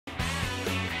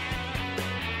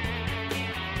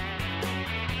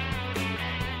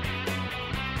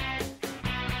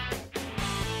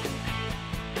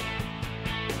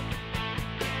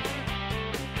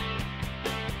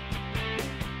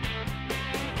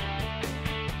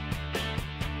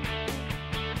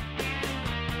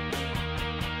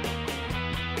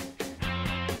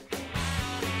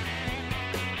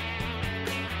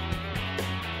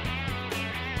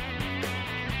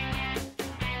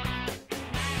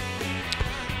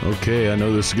Okay, I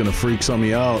know this is going to freak some of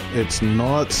you out. It's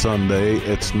not Sunday.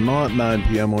 It's not 9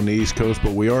 p.m. on the East Coast,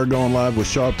 but we are going live with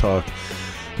Shop Talk.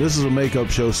 This is a makeup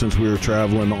show since we were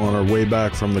traveling on our way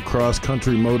back from the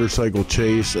cross-country motorcycle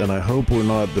chase, and I hope we're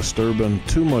not disturbing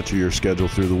too much of your schedule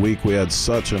through the week. We had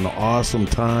such an awesome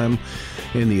time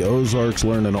in the Ozarks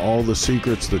learning all the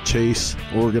secrets the chase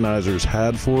organizers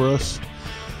had for us.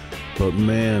 But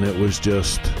man, it was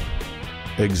just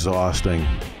exhausting.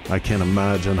 I can't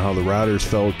imagine how the riders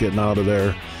felt getting out of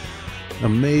there.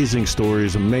 Amazing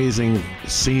stories, amazing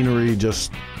scenery,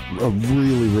 just a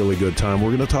really, really good time.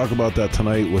 We're going to talk about that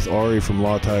tonight with Ari from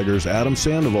Law Tigers. Adam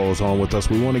Sandoval is on with us.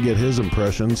 We want to get his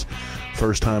impressions.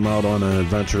 First time out on an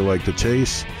adventure like the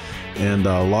chase. And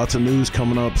lots of news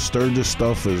coming up. Sturgis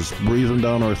stuff is breathing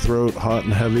down our throat, hot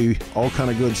and heavy. All kind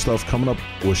of good stuff coming up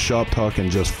with Shop Talk in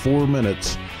just 4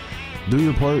 minutes. Do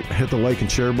your part, hit the like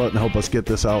and share button, help us get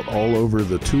this out all over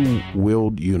the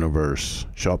two-wheeled universe.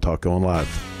 Shop Talk going live.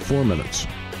 4 minutes.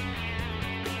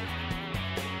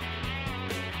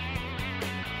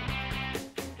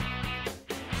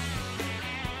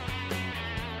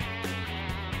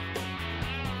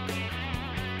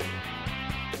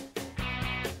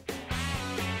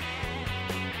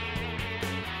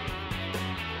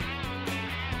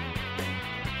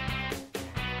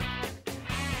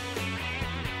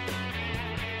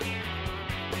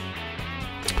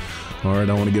 All right,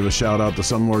 I want to give a shout out to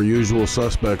some of our usual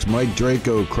suspects. Mike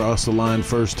Draco crossed the line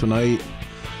first tonight.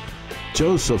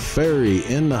 Joseph Ferry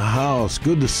in the house.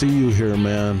 Good to see you here,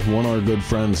 man. One of our good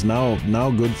friends, now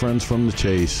good friends from the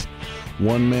chase.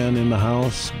 One man in the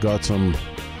house, got some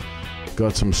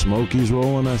smokies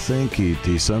rolling, I think.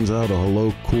 He sends out a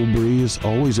hello, cool breeze.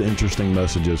 Always interesting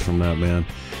messages from that man.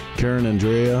 Karen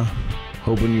Andrea,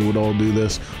 hoping you would all do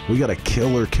this. We got a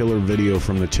killer video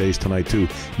from the chase tonight too.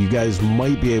 You guys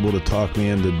might be able to talk me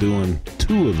into doing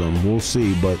 2 of them. We'll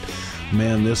see. But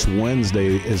man, this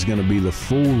Wednesday is going to be the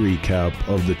full recap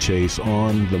of the chase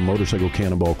on the Motorcycle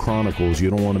Cannonball Chronicles.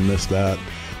 You don't want to miss that.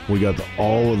 We got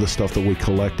all of the stuff that we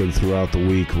collected throughout the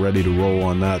week ready to roll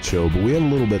on that show. But we have a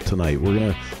little bit tonight.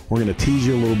 We're gonna tease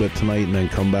you a little bit tonight and then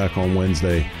come back on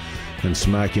Wednesday and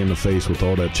smack you in the face with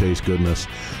all that chase goodness.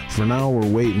 For now, we're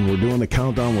waiting. We're doing the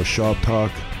countdown with Shop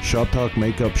Talk. Shop Talk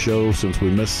makeup show since we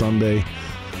missed Sunday.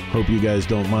 Hope you guys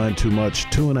don't mind too much.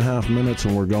 2.5 minutes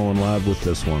and we're going live with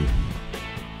this one.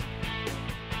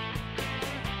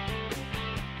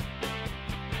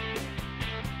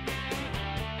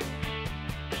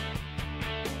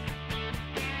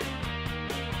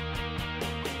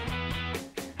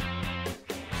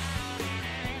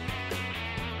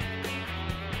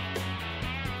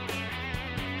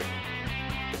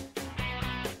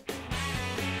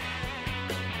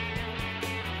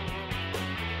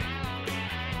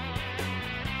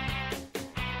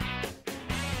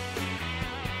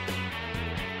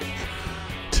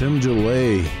 Tim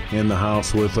Gillay in the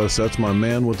house with us. That's my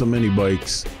man with the mini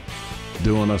bikes,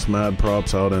 doing us mad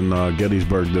props out in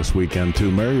Gettysburg this weekend too.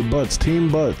 Mary Butts,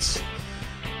 Team Butts,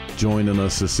 joining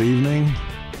us this evening.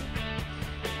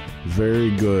 Very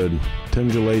good. Tim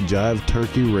Gillay, Jive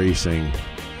Turkey Racing.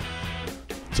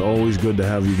 It's always good to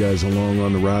have you guys along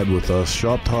on the ride with us.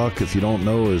 Shop Talk, if you don't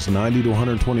know, is 90 to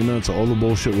 120 minutes of all the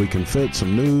bullshit we can fit.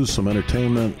 Some news, some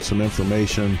entertainment, some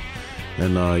information.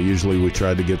 And usually we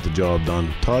try to get the job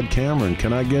done. Todd Cameron,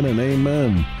 can I get an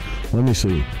amen? Let me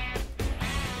see.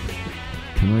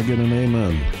 Can I get an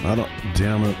amen?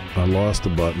 Damn it, I lost the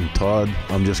button. Todd,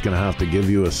 I'm just going to have to give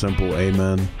you a simple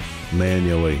amen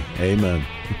manually. Amen.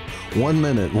 1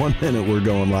 minute, we're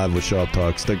going live with Shop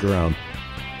Talk. Stick around.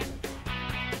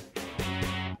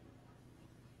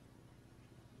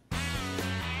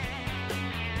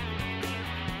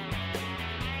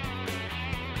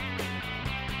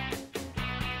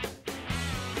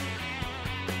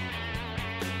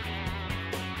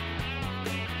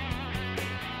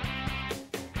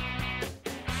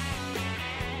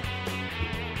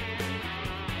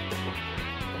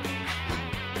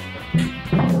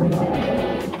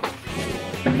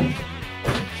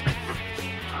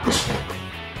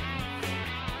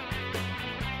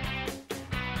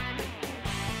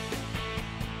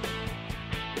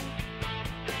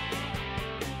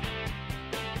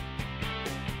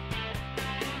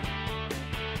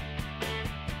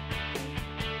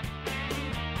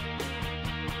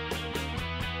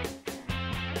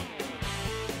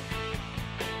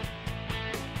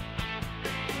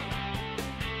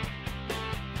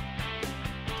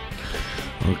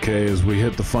 Okay, as we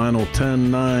hit the final 10,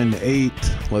 9, 8,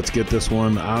 let's get this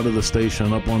one out of the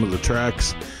station, up onto the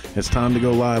tracks. It's time to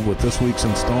go live with this week's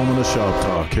installment of Shop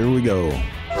Talk. Here we go.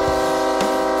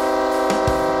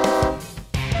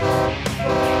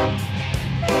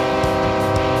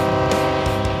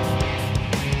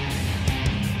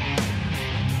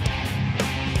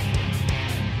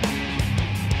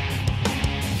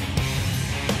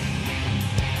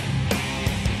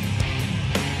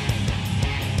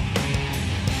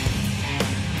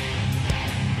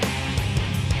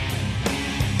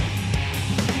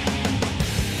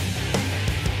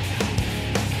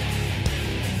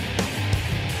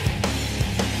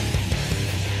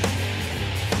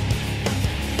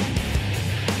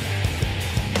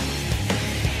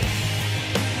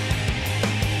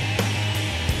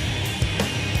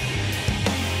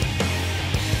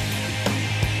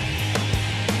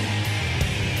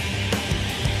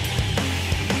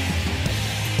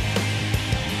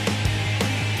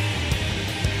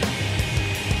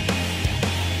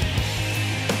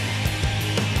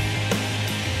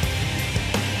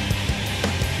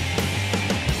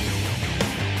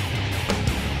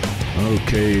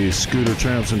 Okay, scooter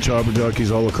tramps and chopper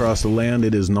jockeys all across the land.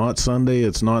 It is not Sunday,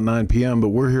 it's not 9 p.m., but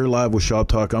we're here live with Shop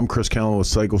Talk. I'm Chris Callen with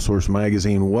Cycle Source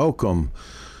Magazine. Welcome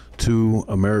to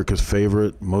America's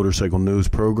favorite motorcycle news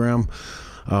program.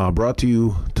 Brought to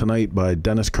you tonight by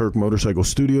Dennis Kirk Motorcycle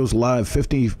Studios, live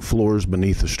 50 floors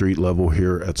beneath the street level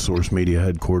here at Source Media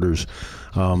headquarters.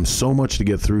 So much to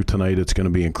get through tonight. It's going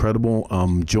to be incredible.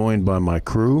 I'm joined by my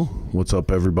crew. What's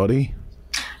up, everybody?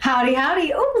 Howdy,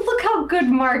 howdy. Oh, look how good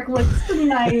Mark looks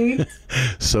tonight.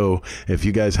 So if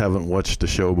you guys haven't watched the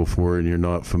show before and you're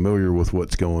not familiar with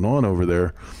what's going on over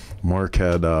there, Mark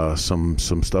had some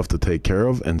stuff to take care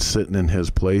of, and sitting in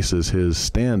his place is his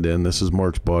stand-in. This is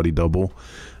Mark's body double.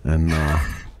 And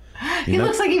he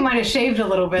looks like he might have shaved a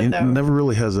little bit, though. He never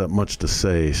really has that much to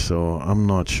say, so I'm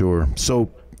not sure.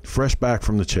 So, fresh back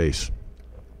from the chase.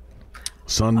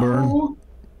 Sunburn,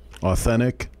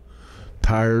 authentic,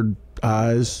 tired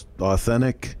eyes,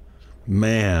 authentic,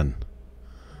 man.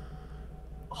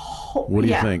 What do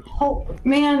you think?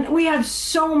 Man, we have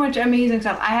so much amazing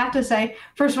stuff. I have to say,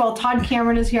 first of all, Todd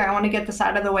Cameron is here. I want to get this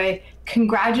out of the way.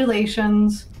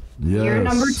 Congratulations. Yes. You're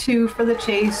number 2 for the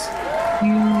chase.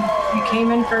 You came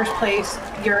in first place.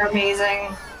 You're amazing.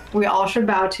 We all should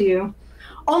bow to you.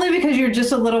 Only because you're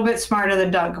just a little bit smarter than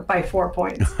Doug by 4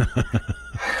 points.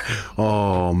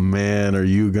 Oh, man, are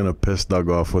you going to piss Doug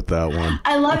off with that one?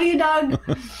 I love you, Doug.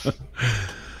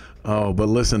 Oh, but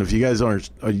listen, if you guys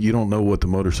you don't know what the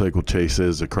motorcycle chase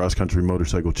is, a cross-country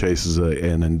motorcycle chase is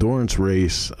an endurance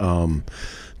race,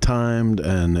 timed,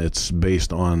 and it's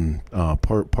based on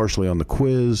partially on the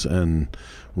quiz and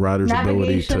riders'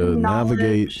 ability to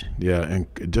navigate. Yeah, and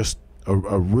just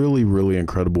a really, really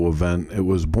incredible event. It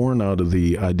was born out of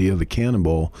the idea of the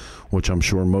cannonball, which I'm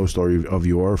sure most of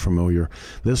you are familiar.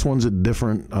 This one's a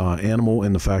different animal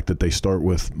in the fact that they start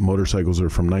with motorcycles that are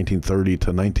from 1930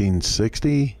 to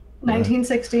 1960.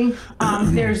 1960.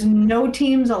 There's no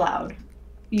teams allowed.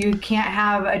 You can't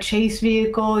have a chase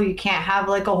vehicle. You can't have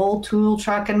like a whole tool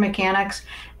truck and mechanics.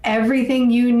 Everything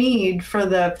you need for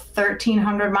the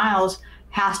 1,300 miles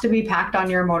has to be packed on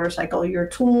your motorcycle. Your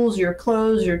tools, your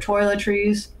clothes, your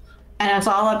toiletries, and it's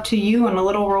all up to you and a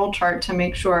little roll chart to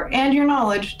make sure, and your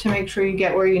knowledge to make sure you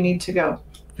get where you need to go.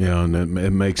 Yeah, and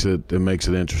it makes it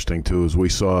interesting too. As we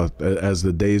saw, as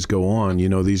the days go on, you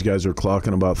know, these guys are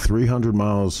clocking about 300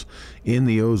 miles in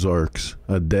the Ozarks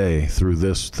a day through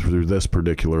this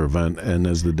particular event, and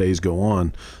as the days go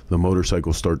on, the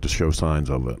motorcycles start to show signs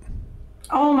of it.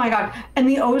 Oh my God! And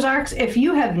the Ozarks, if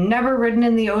you have never ridden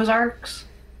in the Ozarks,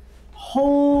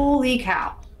 holy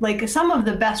cow! Like some of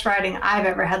the best riding I've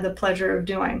ever had the pleasure of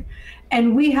doing,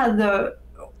 and we had the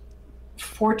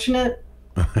fortunate.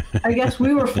 I guess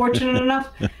we were fortunate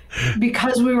enough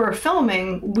because we were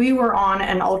filming. We were on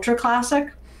an ultra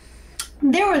classic.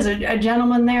 There was a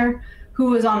gentleman there who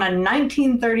was on a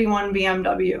 1931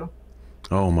 BMW.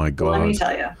 Oh my God! Let me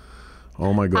tell you.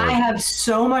 Oh my God! I have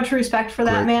so much respect for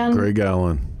that man. Greg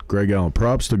Allen.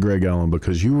 Props to Greg Allen,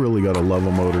 because you really got to love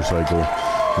a motorcycle.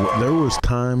 There was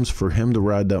times for him to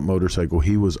ride that motorcycle,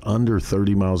 he was under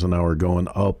 30 miles an hour going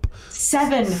up.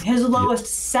 His lowest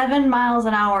 7 miles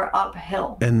an hour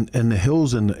uphill. And the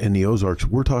hills in the Ozarks,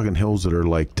 we're talking hills that are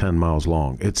like 10 miles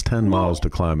long. It's 10 miles to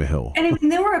climb a hill. And I mean,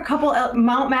 there were a couple,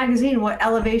 Mount Magazine, what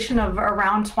elevation of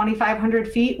around 2,500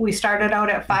 feet. We started out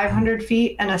at 500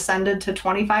 feet and ascended to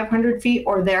 2,500 feet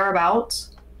or thereabouts.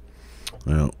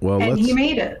 Yeah, well, and he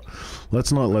made it.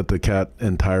 Let's not let the cat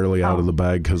entirely out of the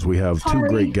bag, because we have two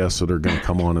great guests that are going to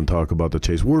come on and talk about the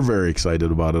chase. We're very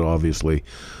excited about it, obviously,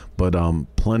 but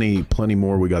plenty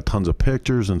more. We got tons of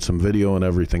pictures and some video and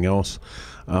everything else.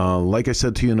 Like I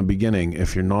said to you in the beginning,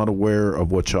 if you're not aware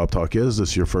of what Shop Talk is, this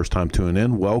is your first time tuning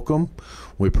in, welcome.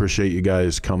 We appreciate you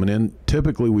guys coming in.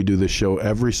 Typically, we do this show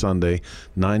every Sunday,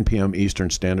 9 p.m. Eastern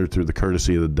Standard, through the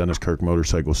courtesy of the Dennis Kirk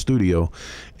Motorcycle Studio.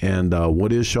 And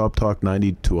what is Shop Talk?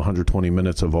 90 to 120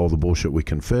 minutes of all the bullshit we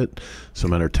can fit,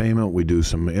 some entertainment. We do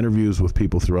some interviews with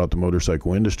people throughout the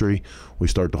motorcycle industry. We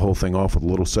start the whole thing off with a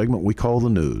little segment we call the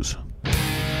news.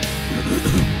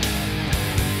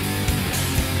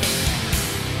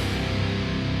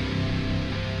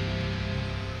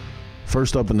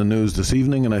 First up in the news this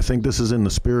evening, and I think this is in the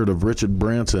spirit of Richard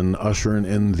Branson ushering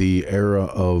in the era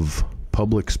of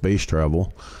public space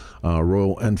travel,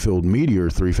 Royal Enfield Meteor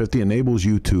 350 enables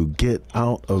you to get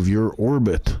out of your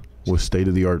orbit with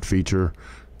state-of-the-art feature,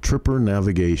 Tripper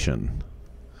Navigation.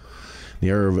 In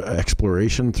the era of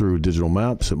exploration through digital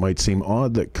maps, it might seem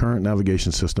odd that current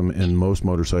navigation system in most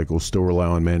motorcycles still rely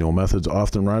on manual methods.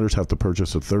 Often riders have to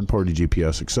purchase a third-party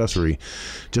GPS accessory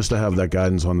just to have that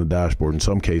guidance on the dashboard. In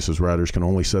some cases, riders can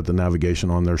only set the navigation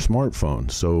on their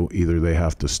smartphone, so either they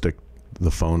have to stick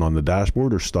the phone on the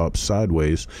dashboard or stop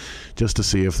sideways just to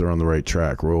see if they're on the right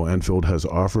track. Royal Enfield has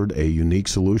offered a unique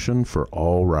solution for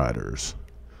all riders.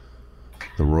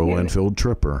 The Royal Enfield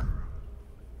Tripper.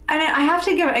 And I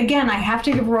have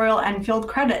to give Royal Enfield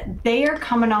credit. They are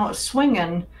coming out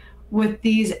swinging with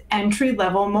these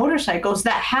entry-level motorcycles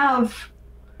that have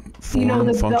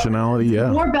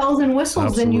functionality, more bells and whistles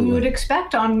Absolutely. than you would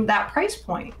expect on that price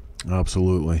point.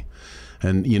 Absolutely.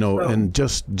 And and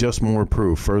just more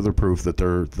proof, further proof that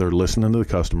they're listening to the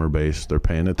customer base. They're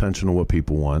paying attention to what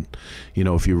people want.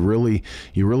 If you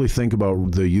really think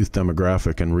about the youth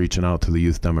demographic and reaching out to the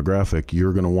youth demographic,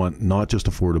 you're going to want not just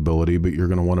affordability, but you're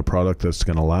going to want a product that's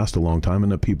going to last a long time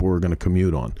and that people are going to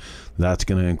commute on. That's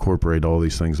going to incorporate all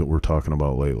these things that we're talking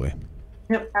about lately.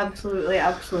 Yep, absolutely,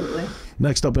 absolutely.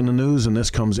 Next up in the news, and this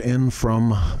comes in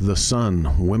from The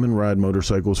Sun. Women ride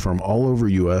motorcycles from all over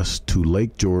U.S. to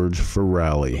Lake George for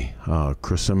rally.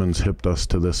 Chris Simmons hipped us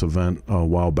to this event a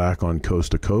while back on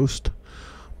Coast to Coast,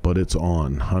 but it's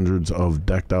on. Hundreds of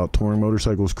decked out touring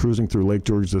motorcycles cruising through Lake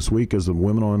George this week as the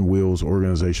Women on Wheels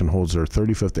organization holds their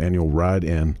 35th annual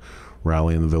Ride-In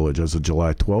rally in the village. As of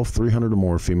July 12th, 300 or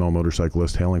more female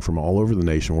motorcyclists hailing from all over the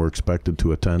nation were expected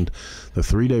to attend the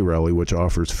 3-day rally, which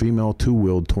offers female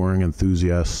two-wheeled touring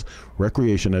enthusiasts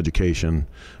recreation education,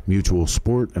 mutual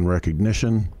support, and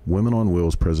recognition. Women on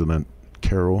Wheels President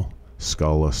Carol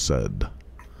Scala said.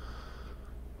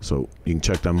 So you can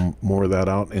check more of that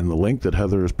out in the link that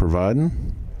Heather is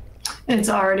providing. It's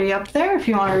already up there if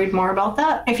you want to read more about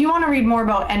that. If you want to read more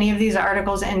about any of these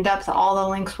articles in depth, all the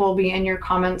links will be in your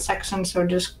comment section, so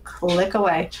just click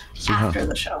away after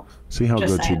the show. See how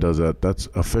good she does that? That's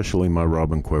officially my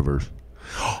Robin Quivers.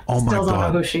 Oh my God. Still don't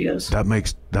know who she is. That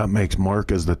makes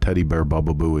Mark as the teddy bear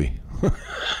Baba Booey.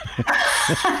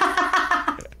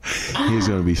 He's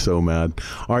going to be so mad.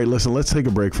 All right, listen, let's take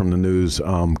a break from the news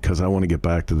because I want to get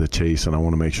back to the chase and I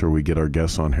want to make sure we get our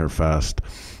guests on here fast.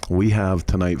 We have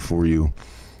tonight for you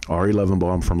Ari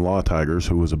Levenbaum from Law Tigers,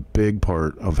 who was a big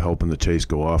part of helping the chase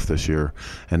go off this year,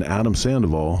 and Adam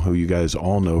Sandoval, who you guys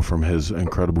all know from his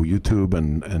incredible YouTube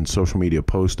and social media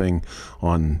posting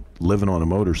on living on a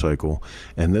motorcycle.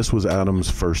 And this was Adam's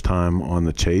first time on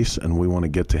the chase, and we want to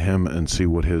get to him and see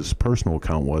what his personal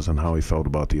account was and how he felt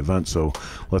about the event. So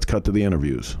let's cut to the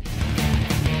interviews.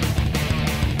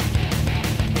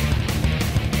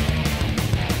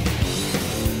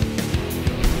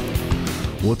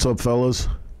 What's up, fellas?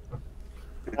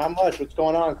 Not much. What's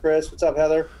going on, Chris? What's up,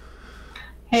 Heather?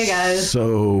 Hey, guys.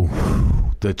 So,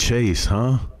 the chase,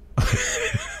 huh?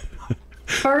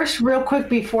 First, real quick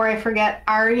before I forget,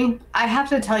 Ari, I have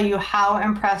to tell you how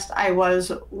impressed I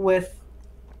was with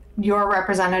your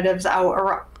representatives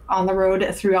out on the road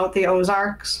throughout the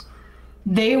Ozarks.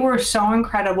 They were so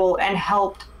incredible and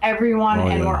helped everyone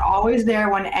and were always there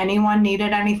when anyone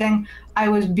needed anything. I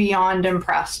was beyond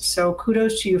impressed. So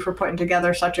kudos to you for putting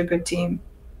together such a good team.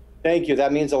 Thank you.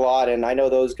 That means a lot, and I know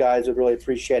those guys would really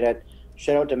appreciate it.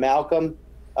 Shout out to Malcolm,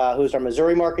 who's our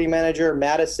Missouri marketing manager,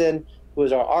 Madison, who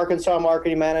is our Arkansas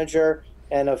marketing manager,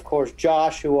 and of course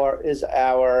Josh, who is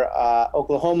our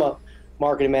Oklahoma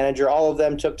marketing manager. All of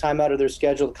them took time out of their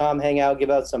schedule to come hang out, give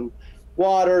out some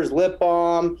waters, lip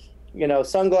balm,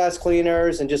 sunglass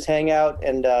cleaners, and just hang out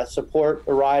and support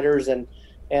the riders. And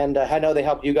I know they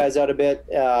helped you guys out a bit,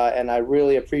 and I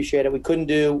really appreciate it. We couldn't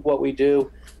do what we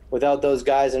do without those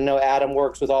guys, and I know Adam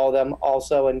works with all of them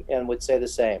also and would say the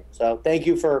same. So thank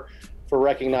you for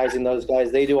recognizing those guys.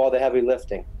 They do all the heavy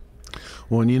lifting.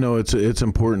 Well, and it's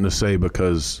important to say,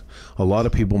 because a lot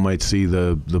of people might see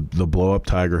the blow up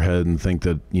tiger head and think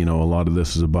that a lot of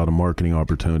this is about a marketing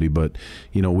opportunity, but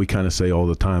we kind of say all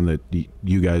the time that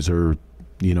you guys are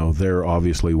there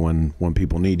obviously when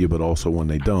people need you, but also when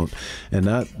they don't. And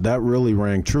that really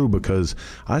rang true, because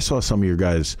I saw some of your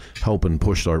guys helping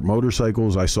push start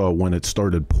motorcycles. I saw when it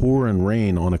started pouring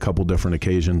rain on a couple different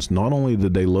occasions, not only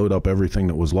did they load up everything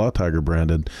that was Law Tiger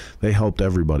branded, they helped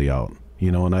everybody out,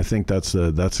 and I think that's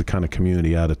the kind of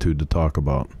community attitude to talk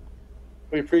about.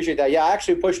 We appreciate that. Yeah, I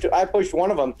pushed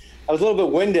one of them. I was a little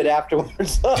bit winded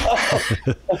afterwards.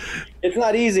 It's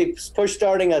not easy push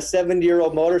starting a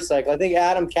 70-year-old motorcycle. I think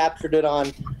Adam captured it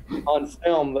on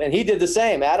film, and he did the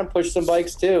same. Adam pushed some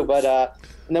bikes too, but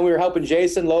and then we were helping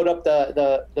Jason load up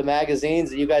the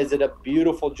magazines. You guys did a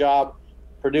beautiful job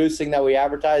producing that we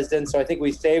advertised in. So I think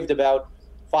we saved about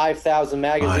 5,000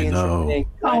 magazines. I know.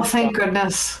 Oh, thank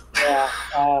goodness. Yeah.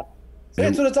 So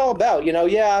that's what it's all about,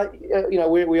 we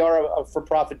are a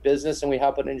for-profit business and we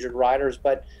help injured riders,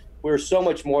 but we're so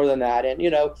much more than that. And,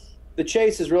 the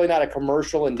chase is really not a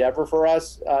commercial endeavor for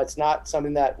us. It's not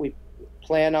something that we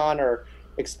plan on or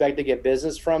expect to get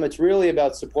business from. It's really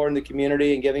about supporting the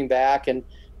community and giving back and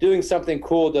doing something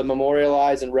cool to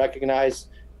memorialize and recognize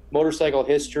motorcycle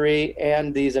history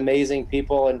and these amazing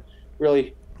people, and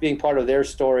really being part of their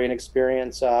story and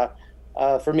experience.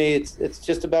 For me, it's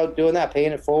just about doing that,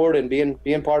 paying it forward, and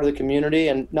being part of the community.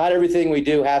 And not everything we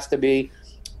do has to be,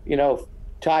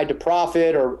 tied to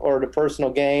profit or to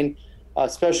personal gain,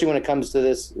 especially when it comes to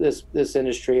this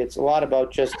industry. It's a lot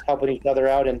about just helping each other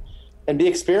out and be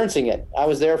experiencing it. I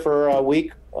was there for a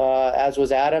week, as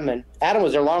was Adam, and Adam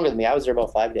was there longer than me. I was there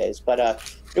about 5 days, but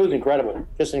it was incredible,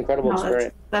 just an incredible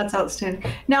experience. That's outstanding.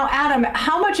 Now, Adam,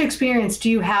 how much experience do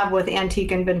you have with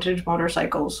antique and vintage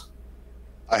motorcycles?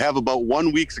 I have about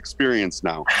 1 week's experience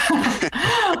now.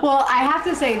 Well, I have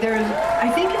to say, I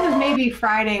think it was maybe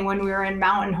Friday when we were in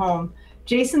Mountain Home,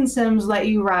 Jason Sims let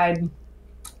you ride,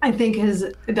 I think, his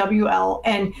WL,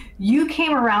 and you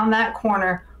came around that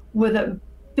corner with the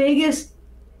biggest,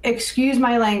 excuse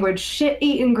my language,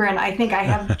 shit-eating grin I think I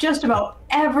have just about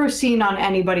ever seen on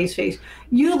anybody's face.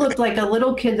 You looked like a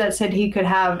little kid that said he could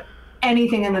have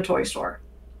anything in the toy store.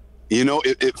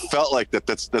 It felt like that.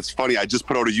 That's funny. I just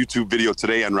put out a YouTube video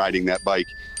today on riding that bike,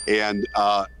 and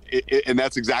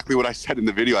that's exactly what I said in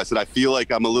the video. I said, I feel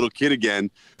like I'm a little kid again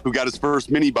who got his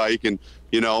first mini bike, and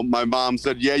my mom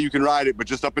said, yeah, you can ride it, but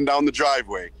just up and down the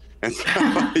driveway. And so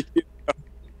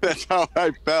that's how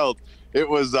I felt. It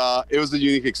was a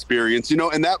unique experience,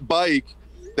 and that bike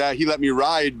that he let me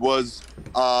ride was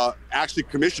actually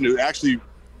commissioned. It actually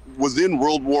was in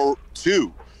World War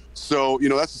II. So,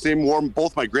 that's the same war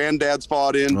both my granddads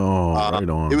fought in. Oh, right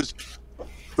on. It was,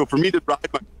 so for me to ride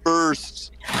my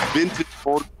first vintage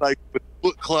motorcycle with a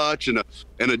foot clutch and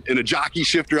a jockey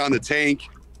shifter on the tank,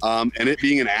 and it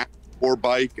being an War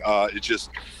bike,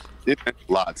 it meant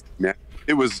lots, man.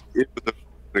 It was an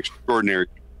extraordinary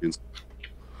experience.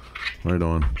 Right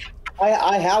on.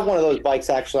 I have one of those bikes,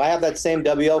 actually. I have that same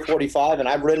WL45, and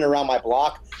I've ridden around my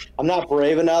block. I'm not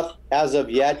brave enough as of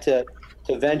yet to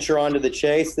venture onto the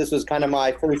chase. This was kind of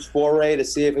my first foray to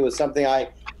see if it was something I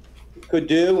could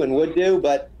do and would do.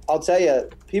 But I'll tell you,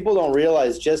 people don't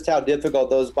realize just how difficult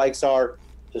those bikes are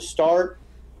to start,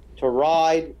 to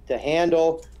ride, to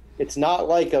handle. It's not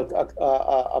like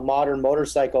a modern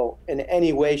motorcycle in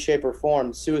any way, shape, or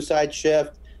form. Suicide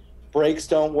shift, brakes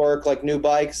don't work like new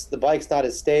bikes. The bike's not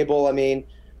as stable.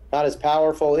 Not as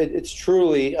powerful. It's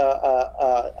truly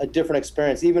a different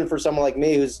experience, even for someone like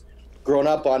me who's grown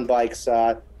up on bikes.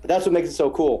 But that's what makes it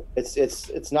so cool.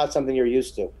 It's not something you're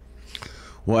used to.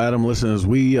 Well, Adam, listen, as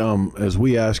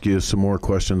we ask you some more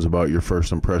questions about your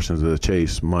first impressions of the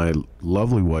chase, my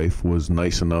lovely wife was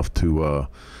nice enough to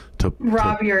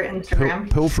rob your Instagram,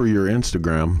 pilfer your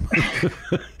Instagram.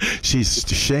 She's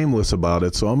shameless about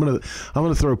it, so I'm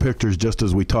gonna throw pictures just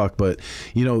as we talk. But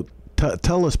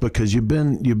tell us, because you've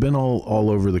been all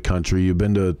over the country. You've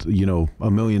been to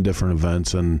a million different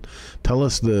events, and tell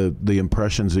us the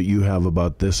impressions that you have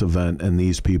about this event and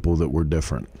these people that were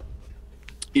different.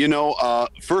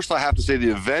 First I have to say the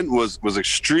event was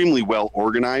extremely well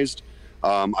organized.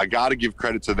 I got to give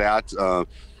credit to that.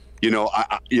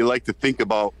 You like to think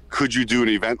about, could you do an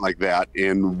event like that?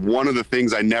 And one of the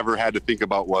things I never had to think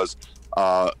about was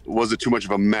it too much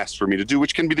of a mess for me to do,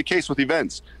 which can be the case with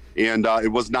events. And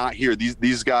it was not here.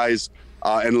 These guys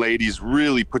and ladies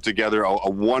really put together a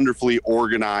wonderfully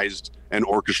organized and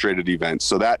orchestrated event.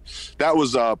 So that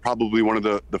was probably one of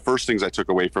the first things I took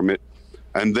away from it.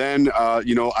 And then,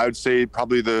 I would say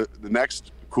probably the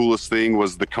next coolest thing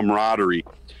was the camaraderie.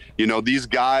 These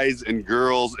guys and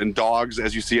girls and dogs,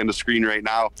 as you see on the screen right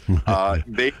now,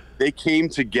 they came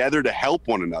together to help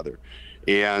one another.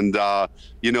 And,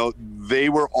 they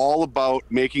were all about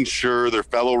making sure their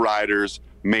fellow riders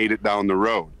made it down the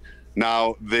road.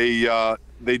 Now, they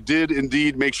did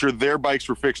indeed make sure their bikes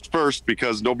were fixed first,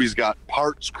 because nobody's got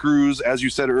parts crews, as you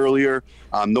said earlier.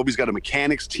 Nobody's got a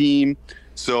mechanics team.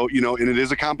 So, and it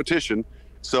is a competition.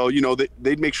 So,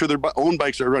 they'd make sure their own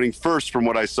bikes are running first from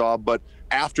what I saw. But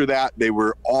after that, they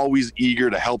were always eager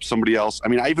to help somebody else.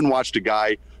 I even watched a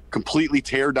guy completely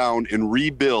tear down and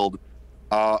rebuild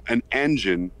an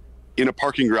engine in a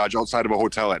parking garage outside of a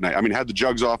hotel at night. Had the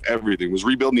jugs off, everything, was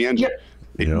rebuilding the engine.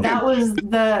 Yep. That was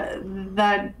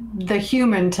the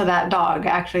human to that dog.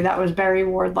 Actually, that was Barry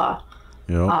Wardlaw.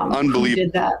 Yep. Unbelievable. He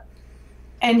did that.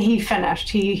 And he finished.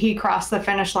 He crossed the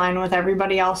finish line with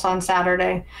everybody else on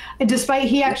Saturday. And despite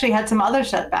he actually had some other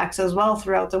setbacks as well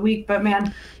throughout the week. But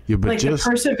man, the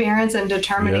perseverance and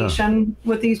determination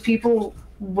with these people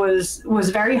was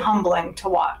very humbling to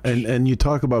watch. And you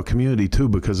talk about community too,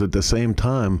 because at the same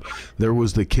time there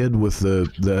was the kid with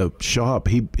the shop.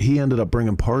 He ended up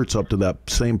bringing parts up to that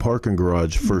same parking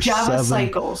garage for Java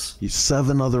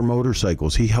seven other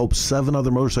motorcycles. He helped 7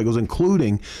 other motorcycles,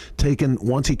 including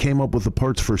once he came up with the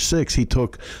parts for 6, he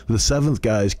took the 7th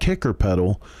guy's kicker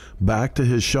pedal back to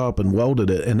his shop and welded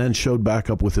it, and then showed back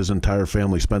up with his entire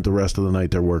family. Spent the rest of the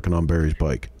night there working on Barry's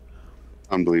bike.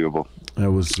 Unbelievable. It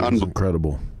was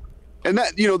incredible. And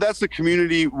that, that's the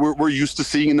community we're used to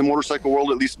seeing in the motorcycle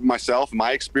world, at least myself,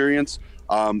 my experience.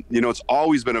 It's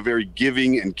always been a very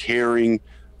giving and caring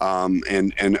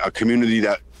and a community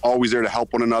that always there to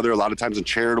help one another, a lot of times in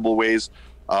charitable ways.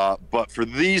 But for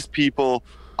these people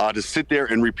to sit there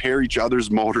and repair each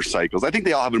other's motorcycles, I think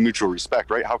they all have a mutual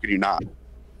respect, right? How can you not?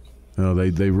 No,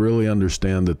 they really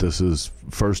understand that this is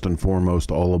first and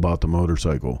foremost all about the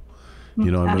motorcycle.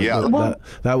 Yeah.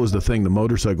 That was the thing. The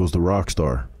motorcycle's the rock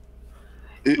star.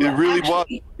 It really was.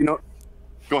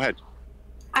 Go ahead.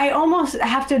 I almost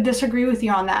have to disagree with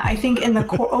you on that. I think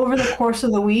over the course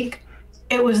of the week,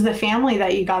 it was the family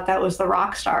that you got that was the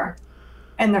rock star,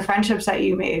 and the friendships that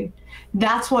you made.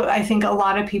 That's what I think a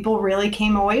lot of people really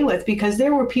came away with, because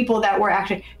there were people that were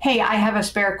actually, hey, I have a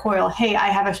spare coil. Hey, I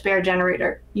have a spare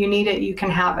generator. You need it, you can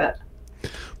have it.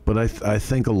 But I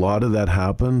think a lot of that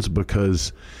happens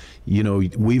because,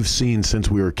 we've seen,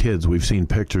 since we were kids, we've seen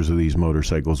pictures of these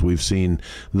motorcycles. We've seen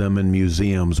them in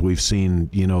museums. We've seen,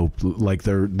 like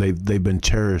they've been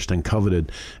cherished and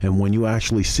coveted. And when you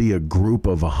actually see a group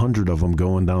of 100 of them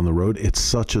going down the road, it's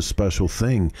such a special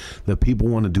thing that people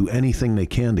want to do anything they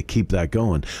can to keep that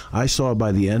going. I saw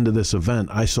by the end of this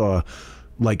event,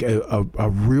 like a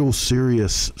real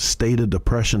serious state of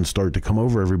depression start to come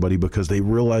over everybody, because they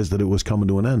realized that it was coming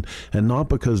to an end, and not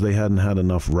because they hadn't had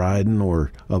enough riding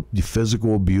or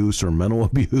physical abuse or mental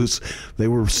abuse. They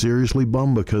were seriously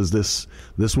bummed because this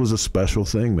was a special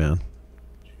thing, man.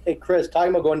 Hey, Chris, talking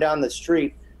about going down the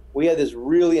street, we had this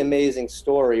really amazing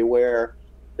story where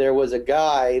there was a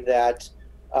guy that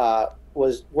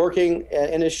was working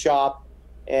in his shop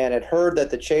and had heard that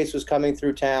the chase was coming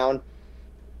through town,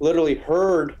 literally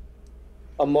heard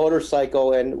a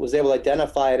motorcycle and was able to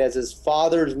identify it as his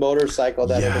father's motorcycle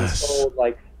that had been sold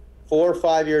like 4 or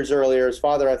 5 years earlier. His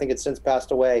father, I think, had since passed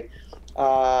away.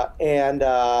 And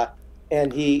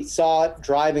he saw it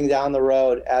driving down the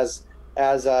road as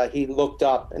he looked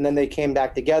up. And then they came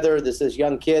back together. This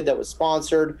young kid that was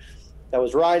sponsored, that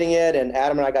was riding it. And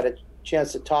Adam and I got a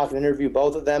chance to talk and interview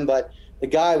both of them. But the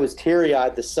guy was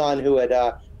teary-eyed, the son who had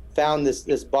found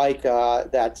this bike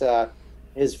that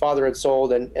his father had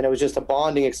sold, and it was just a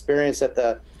bonding experience that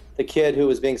the kid who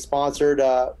was being sponsored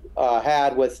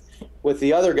had with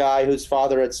the other guy whose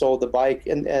father had sold the bike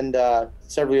and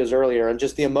several years earlier, and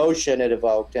just the emotion it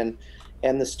evoked and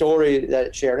the story that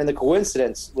it shared, and the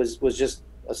coincidence was just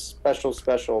a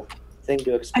special thing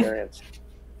to experience.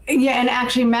 Yeah, and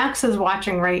actually Max is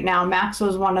watching right now. Max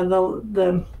was one of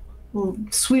the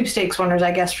sweepstakes winners,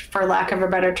 I guess, for lack of a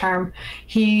better term.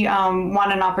 He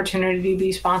won an opportunity to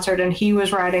be sponsored, and he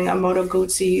was riding a Moto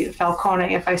Guzzi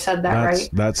Falcone, if I said that right.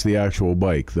 That's the actual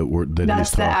bike that he's talking about.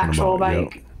 That's the actual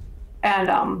bike. Yep.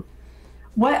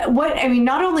 And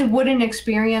not only would an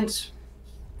experience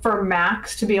for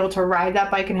Max to be able to ride that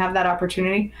bike and have that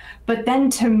opportunity, but then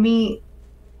to meet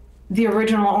the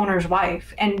original owner's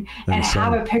wife and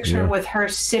have a picture with her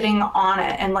sitting on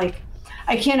it, and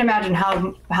I can't imagine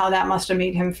how that must have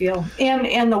made him feel,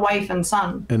 and the wife and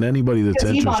son. And anybody that's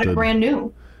interested, he bought it brand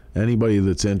new. Anybody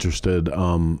that's interested,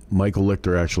 Michael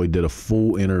Lichter actually did a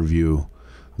full interview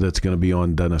that's going to be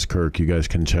on Dennis Kirk. You guys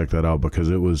can check that out, because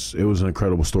it was an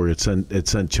incredible story. It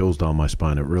sent chills down my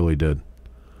spine. It really did.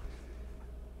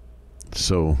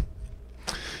 So,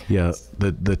 yeah,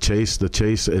 the chase.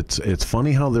 It's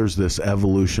funny how there's this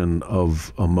evolution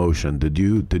of emotion. Did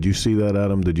you see that,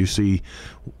 Adam? Did you see,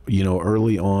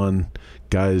 early on,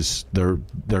 guys, they're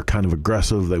kind of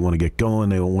aggressive. They want to get going.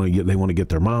 They want to get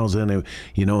their miles in.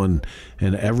 And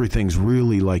everything's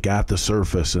really like at the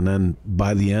surface. And then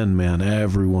by the end, man,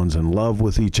 everyone's in love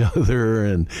with each other,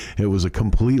 and it was a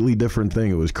completely different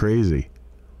thing. It was crazy.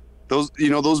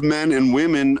 Those men and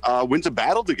women went to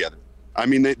battle together. I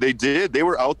mean, they did. They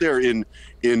were out there in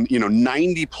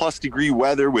 90 plus degree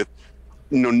weather with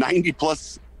 90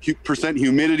 plus %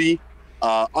 humidity,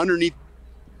 underneath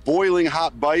boiling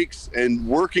hot bikes, and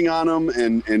working on them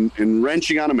and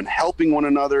wrenching on them and helping one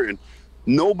another. And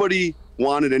nobody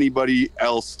wanted anybody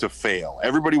else to fail.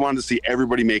 Everybody wanted to see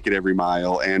everybody make it every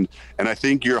mile. And I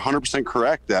think you're 100%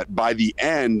 correct that by the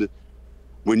end,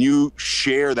 when you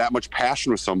share that much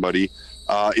passion with somebody,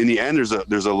 in the end,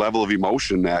 there's a level of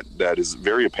emotion that is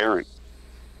very apparent.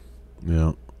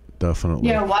 Yeah, definitely.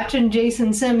 Yeah, watching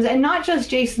Jason Sims, and not just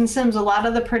Jason Sims, a lot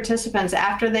of the participants,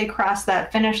 after they cross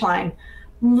that finish line,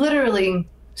 literally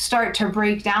start to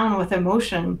break down with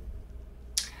emotion.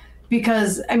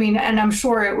 Because, I mean, and I'm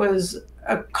sure it was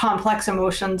complex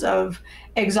emotions of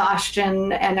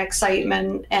exhaustion and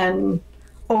excitement and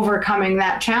overcoming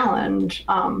that challenge.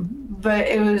 But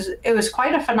it was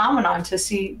quite a phenomenon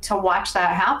to watch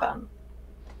that happen.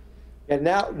 And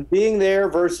now being there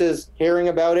versus hearing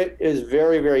about it is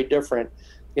very, very different.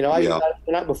 You know,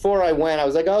 before I went, I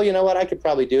was like, oh, you know what, I could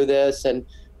probably do this. And,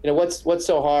 you know, what's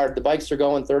so hard? The bikes are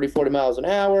going 30, 40 miles an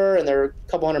hour, and they're a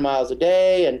couple hundred miles a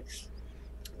day.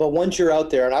 But once you're out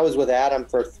there, and I was with Adam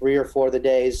for 3 or 4 of the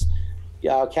days,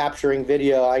 capturing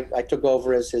video. I took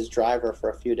over as his driver for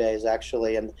a few days,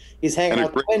 actually. And he's hanging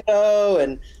out the window,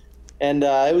 and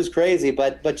it was crazy.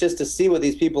 But just to see what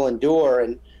these people endure,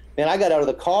 and man, I got out of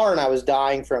the car and I was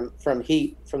dying from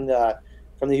heat, from the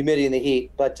humidity and the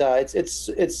heat. But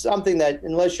it's something that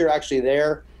unless you're actually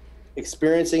there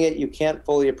experiencing it, you can't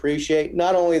fully appreciate.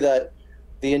 Not only the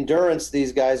endurance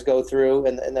these guys go through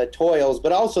and the toils,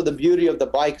 but also the beauty of the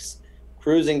bikes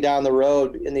cruising down the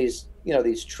road in these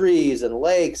trees and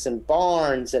lakes and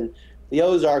barns, and the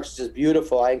Ozarks is just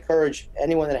beautiful. I encourage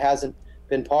anyone that hasn't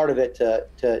been part of it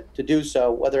to do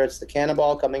so, whether it's the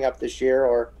Cannonball coming up this year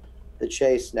or the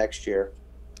Chase next year.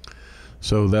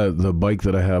 So the bike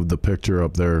that I have the picture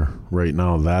up there right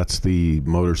now, that's the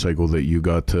motorcycle that you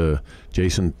got to,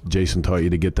 Jason taught you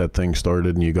to get that thing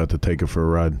started and you got to take it for a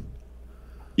ride.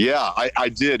 Yeah, I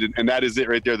did. And that is it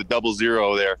right there, the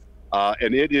 00 there.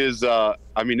 And it is, I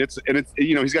mean, it's,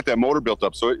 you know, he's got that motor built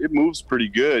up, so it moves pretty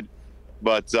good.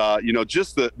 But, you know,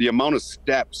 just the amount of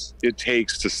steps it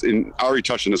takes to, and Ari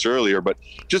touched on this earlier, but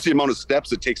just the amount of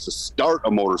steps it takes to start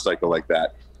a motorcycle like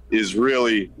that is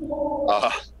really,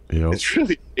 it's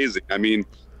really amazing. I mean,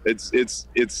 it's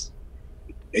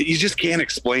you just can't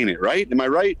explain it, right? Am I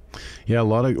right? Yeah, a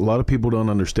lot of people don't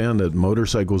understand that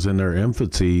motorcycles in their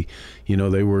infancy, you know,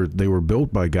 they were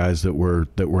built by guys that were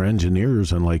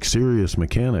engineers and like serious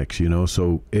mechanics, you know.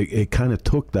 So it kind of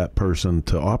took that person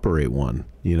to operate one.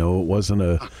 You know, it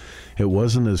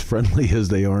wasn't as friendly as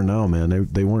they are now, man.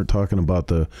 They weren't talking about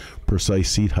the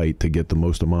precise seat height to get the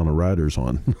most amount of riders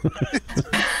on.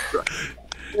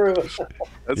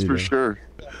 That's for sure.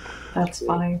 That's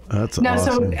funny. That's now,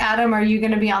 awesome. So Adam, are you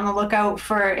going to be on the lookout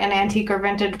for an antique or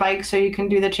vintage bike so you can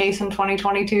do the Chase in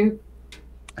 2022?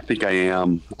 I think I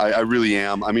am. I really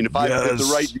am. I mean, if I had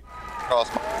the right cross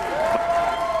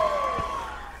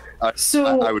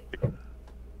I would.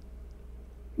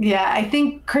 Yeah, I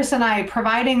think Chris and I,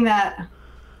 providing that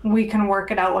we can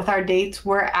work it out with our dates,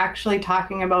 we're actually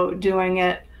talking about doing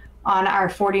it on our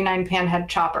 49 panhead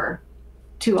chopper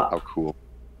 2-up. How cool.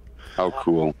 How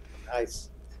cool. Nice.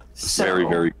 So, Very,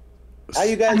 very. How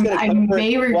you guys gonna? I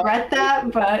may regret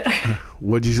that, but.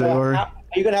 What'd you say, Ari? Are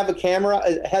you gonna have a camera,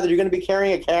 Heather? You're gonna be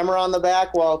carrying a camera on the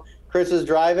back while Chris is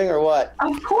driving, or what?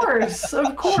 Of course,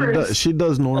 of course. She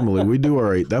does normally. We do all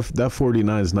right. That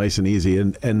 49 is nice and easy.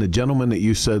 And the gentleman that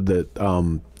you said that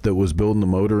that was building the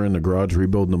motor in the garage,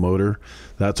 rebuilding the motor,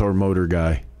 that's our motor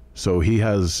guy. So he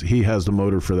has the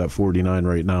motor for that 49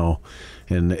 right now.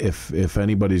 And if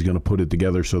anybody's going to put it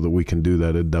together so that we can do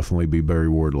that, it'd definitely be Barry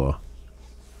Wardlaw.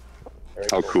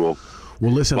 How cool.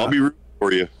 Well, listen, I'll be rooting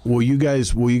for you. Will you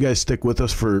guys stick with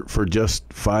us for just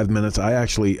 5 minutes? I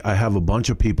have a bunch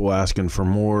of people asking for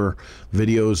more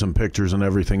videos and pictures and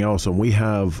everything else, and we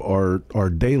have our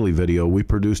daily video. We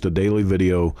produced a daily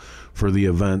video for the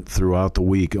event throughout the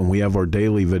week, and we have our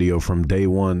daily video from day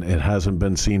one. It hasn't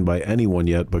been seen by anyone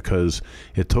yet because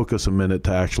it took us a minute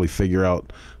to actually figure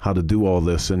out how to do all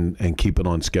this and keep it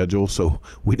on schedule. So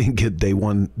we didn't get day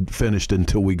one finished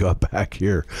until we got back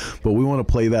here. But we want to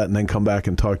play that and then come back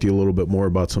and talk to you a little bit more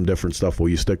about some different stuff. Will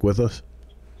you stick with us?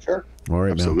 Sure. All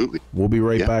right, absolutely. Man. We'll be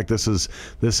right back. This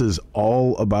is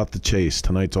all about the Chase.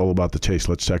 Tonight's all about the Chase.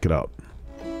 Let's check it out.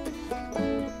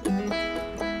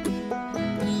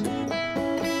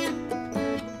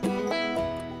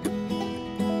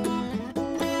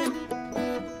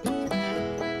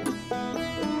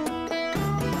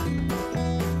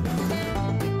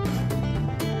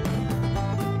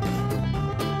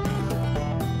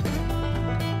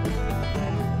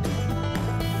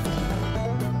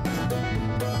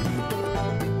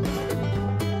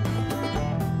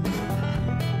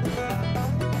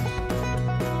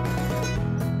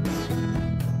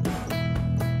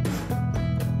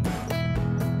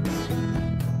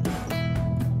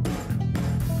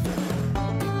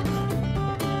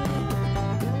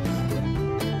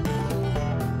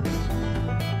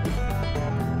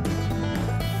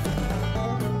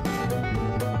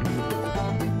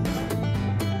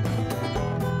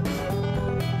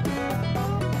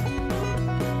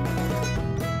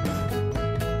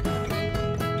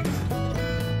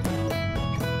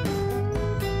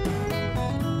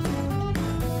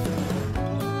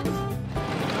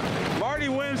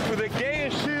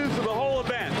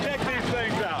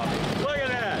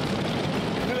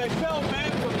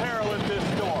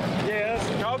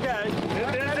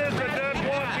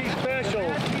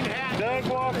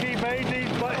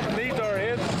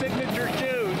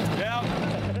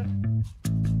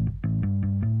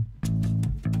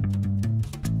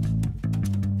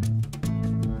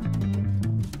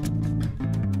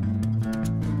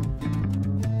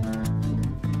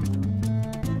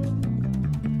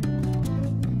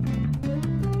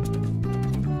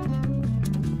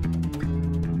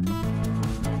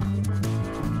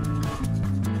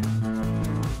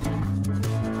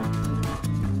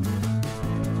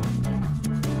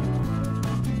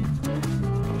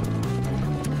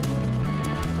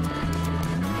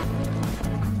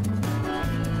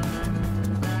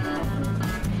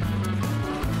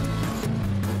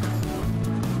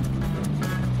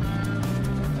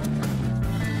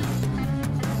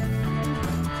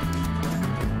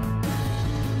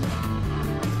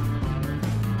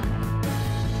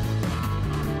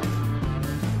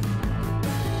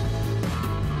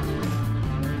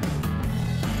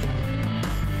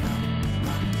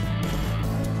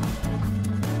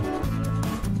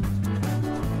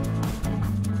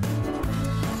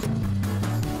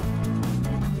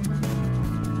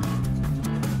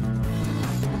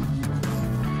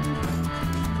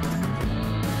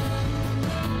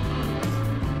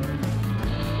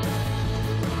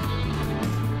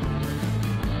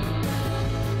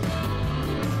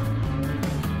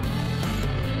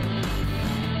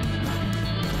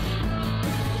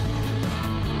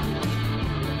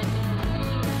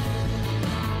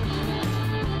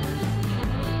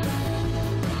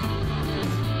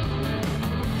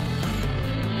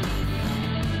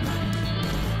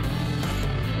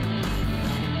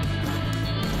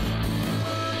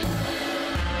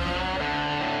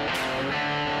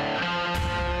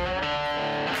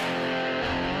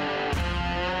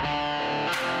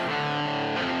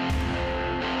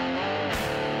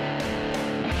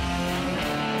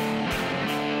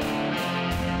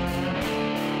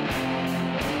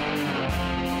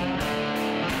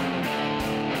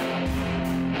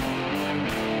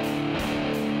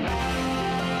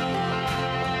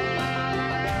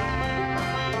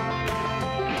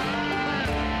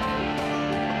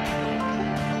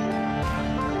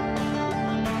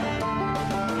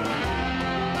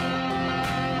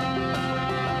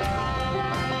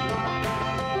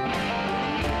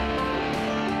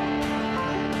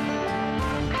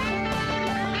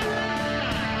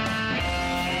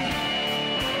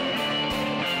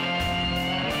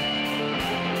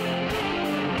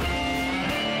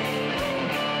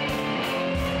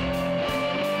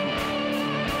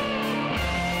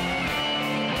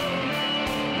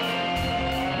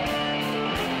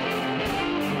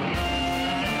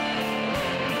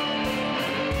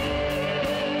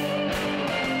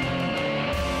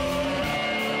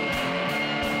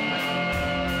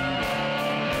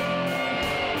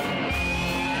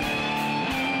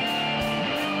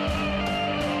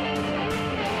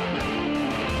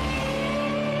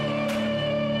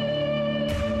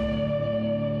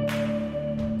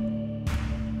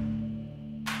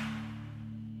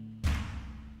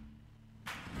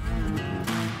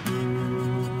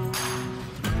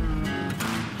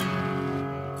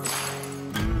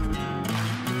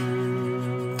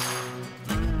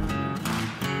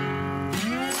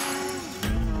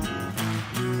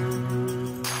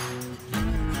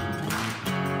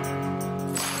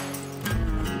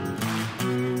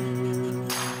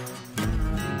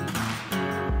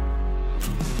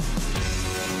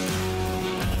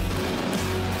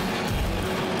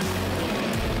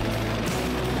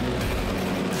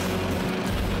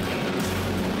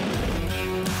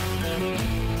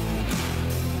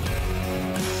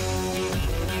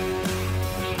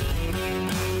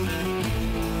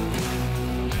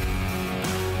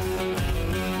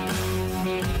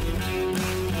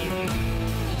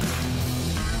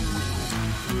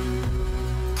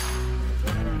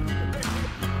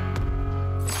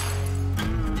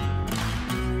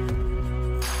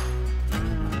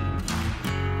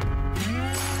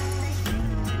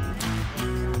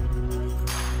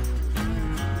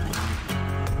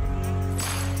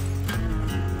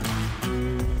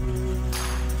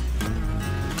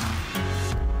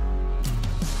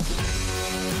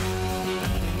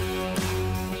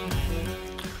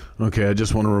 Okay, I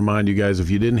just want to remind you guys,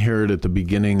 if you didn't hear it at the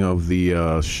beginning of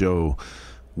the show,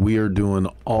 we are doing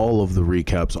all of the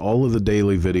recaps, all of the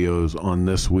daily videos on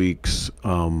this week's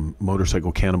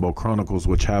Motorcycle Cannonball Chronicles,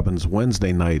 which happens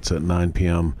Wednesday nights at 9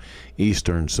 p.m.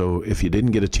 Eastern. So if you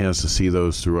didn't get a chance to see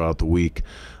those throughout the week,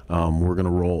 we're going to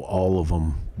roll all of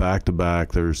them back to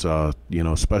back. There's special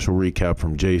recap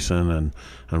from Jason,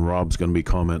 and Rob's going to be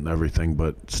commenting everything,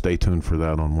 but stay tuned for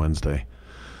that on Wednesday.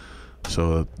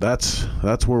 So that's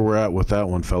where we're at with that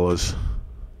one, fellas.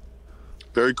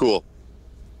 Very cool.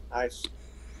 Nice.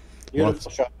 Beautiful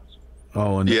shots.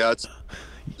 Oh, and yeah, it's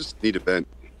just a neat event.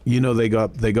 You know, they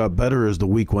got better as the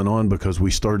week went on because we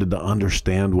started to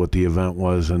understand what the event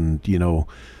was, and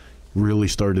really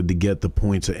started to get the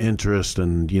points of interest.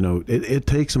 And it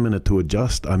takes a minute to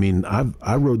adjust. I mean,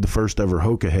 I rode the first ever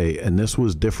Hokahay, and this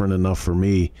was different enough for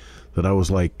me that I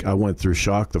was like, I went through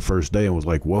shock the first day and was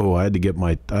like, whoa, I had to get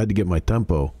my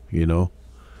tempo. I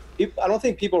don't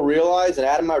think people realize, and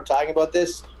Adam and I were talking about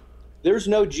this, there's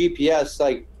no GPS.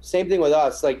 Like, same thing with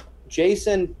us. Like,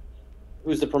 Jason,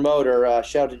 who's the promoter,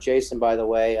 shout out to Jason, by the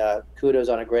way, kudos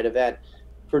on a great event,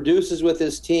 produces with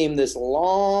his team this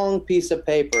long piece of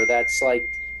paper that's like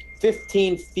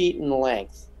 15 feet in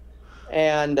length.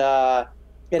 And it has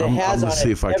I'm going to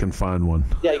see if I can find one.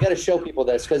 Yeah, you got to show people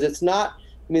this, because it's not,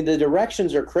 I mean, the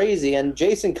directions are crazy, and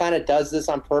Jason kind of does this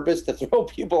on purpose to throw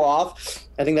people off.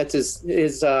 I think that's his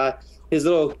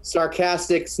little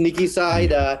sarcastic, sneaky side.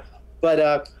 But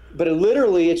it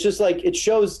literally, it's just like, it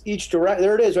shows each direct.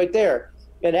 There it is, right there.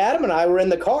 And Adam and I were in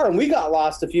the car, and we got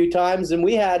lost a few times, and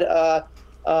we had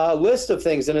a list of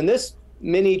things. And in this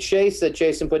mini chase that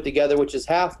Jason put together, which is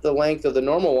half the length of the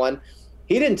normal one,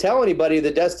 he didn't tell anybody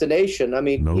the destination. I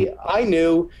mean, nope. I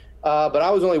knew, but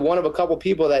I was only one of a couple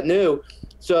people that knew.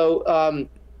 So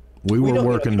we were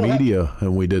working media,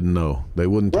 and we didn't know. They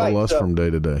wouldn't tell us from day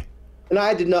to day. And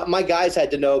I did not. My guys had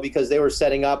to know because they were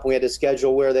setting up. We had to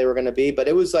schedule where they were going to be, but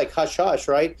it was like hush hush,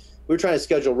 right? We were trying to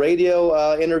schedule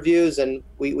radio interviews, and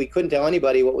we couldn't tell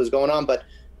anybody what was going on. But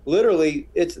literally,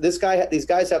 these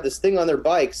guys have this thing on their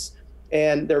bikes,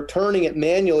 and they're turning it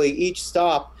manually each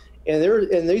stop.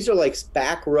 And these are like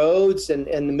back roads and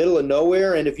in the middle of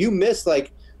nowhere. And if you miss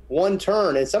like one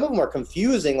turn, and some of them are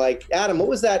confusing. Like, Adam, what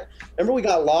was that? Remember, we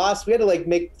got lost. We had to like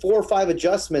make 4 or 5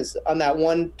 adjustments on that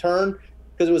one turn,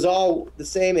 because it was all the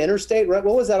same interstate, right?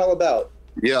 What was that all about?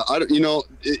 Yeah,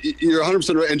 you're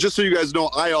 100% right. And just so you guys know,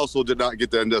 I also did not get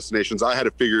the end destinations. I had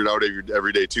to figure it out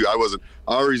every day too.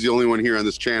 Ari's the only one here on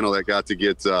this channel that got to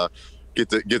get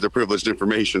the privileged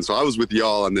information. So I was with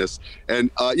y'all on this.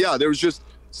 And there was just,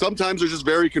 sometimes they're just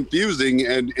very confusing.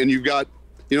 And you've got,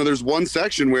 there's one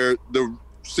section where the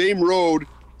same road,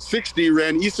 60,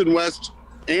 ran east and west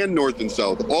and north and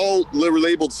south, all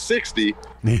labeled 60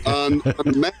 on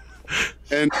the map.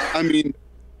 And I mean,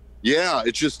 yeah,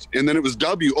 it's just, and then it was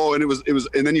W. Oh, and it was,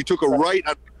 and then you took a right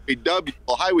on Highway W.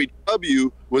 Well, Highway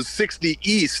W was 60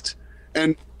 east,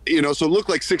 and so it looked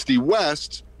like 60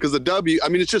 west because the W. I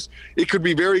mean, it's just, it could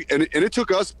be very, and it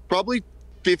took us probably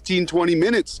 15, 20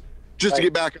 minutes just to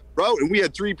get back on the route, and we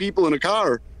had 3 people in a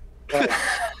car. Right.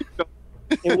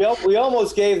 And we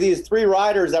almost gave these 3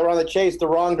 riders that were on the chase the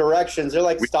wrong directions. They're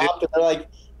like stopped, and they're like,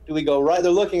 do we go right?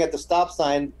 They're looking at the stop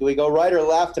sign. Do we go right or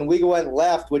left? And we went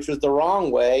left, which was the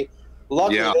wrong way.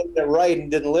 Luckily, they went right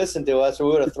and didn't listen to us, or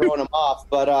we would have thrown them off.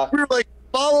 But we were like,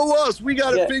 follow us. We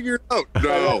got to figure it out.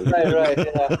 No. Right.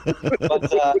 Yeah.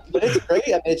 But it's great.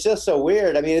 I mean, it's just so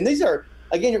weird. I mean, and these are,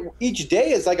 again, each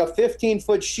day is like a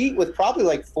 15-foot sheet with probably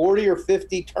like 40 or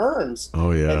 50 turns.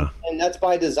 Oh, yeah. And that's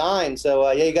by design. So,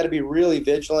 you got to be really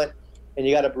vigilant, and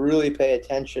you got to really pay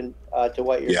attention to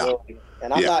what you're doing.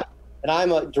 And I'm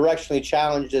directionally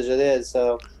challenged as it is,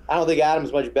 so I don't think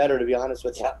Adam's much better, to be honest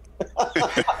with you.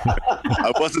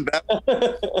 I wasn't that.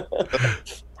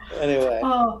 Anyway.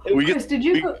 Oh, Chris, did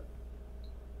you?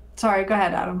 Sorry, go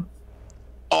ahead, Adam.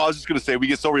 Oh, I was just going to say, we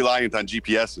get so reliant on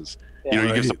GPSs. Yeah.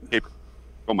 You get some paper.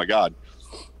 Oh, my God.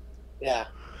 Yeah.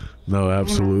 No,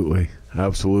 absolutely.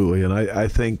 Absolutely. And I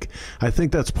think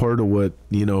that's part of what,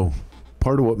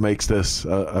 makes this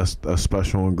a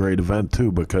special and great event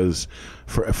too, because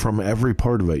from every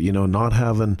part of it, not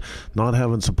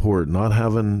having support, not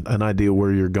having an idea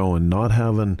where you're going, not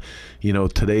having,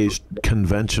 today's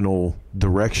conventional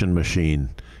direction machine,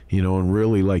 and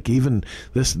really like even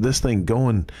this thing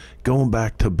going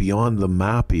back to beyond the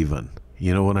map even.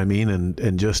 You know what I mean?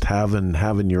 And just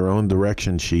having your own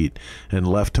direction sheet and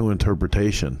left to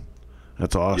interpretation.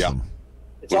 That's awesome.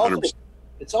 Yeah.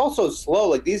 It's also slow.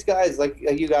 Like these guys, like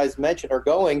you guys mentioned, are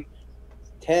going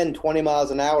 10, 20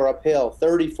 miles an hour uphill,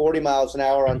 30, 40 miles an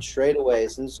hour on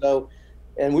straightaways.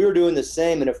 And we were doing the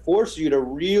same, and it forces you to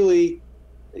really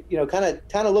kind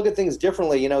of look at things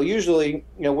differently. Usually,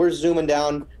 we're zooming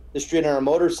down the street on our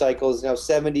motorcycles,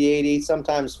 70, 80,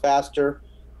 sometimes faster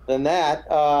than that.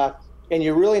 And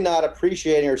you're really not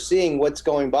appreciating or seeing what's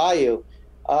going by you.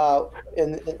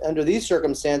 And under these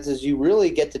circumstances, you really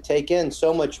get to take in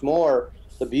so much more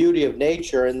the beauty of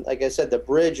nature. And like I said, the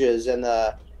bridges and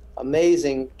the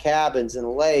amazing cabins and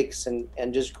lakes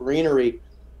and just greenery,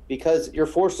 because you're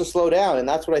forced to slow down. And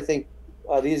that's what I think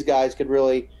these guys could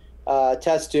really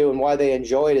attest to, and why they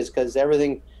enjoy it is because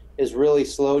everything is really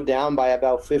slowed down by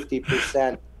about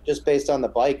 50% just based on the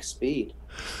bike speed.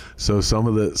 So some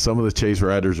of the chase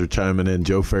riders are chiming in.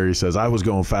 Joe Ferry says, I was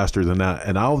going faster than that.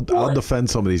 And I'll defend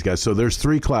some of these guys. So there's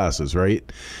 3 classes, right?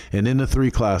 And in the 3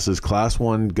 classes, class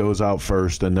 1 goes out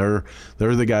first, and they're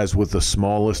the guys with the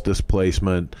smallest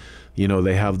displacement.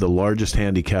 They have the largest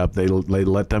handicap. They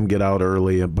let them get out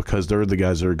early because they're the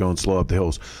guys that are going slow up the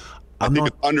hills. I think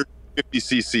it's under 50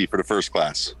 cc for the first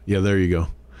class. Yeah, there you go.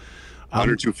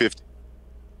 Under 250.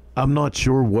 I'm not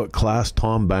sure what class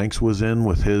Tom Banks was in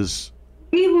with his.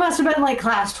 He must have been like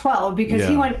class 12 because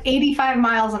he went 85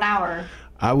 miles an hour.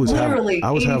 I was having a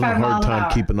hard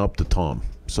time keeping up to Tom.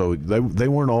 So they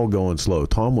weren't all going slow.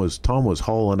 Tom was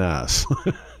hauling ass.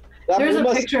 There's a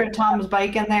picture of Tom's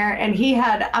bike in there, and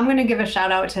I'm going to give a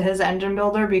shout out to his engine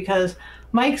builder, because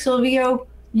Mike Silvio,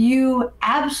 you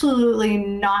absolutely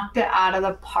knocked it out of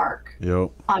the park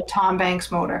on Tom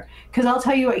Banks' motor. Because I'll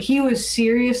tell you what, he was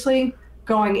seriously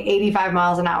going 85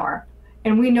 miles an hour.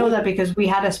 And we know that because we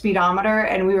had a speedometer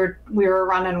and we were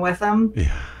running with him.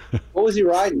 Yeah. What was he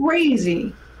riding?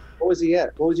 Crazy. What was he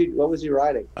at? What was he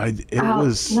riding?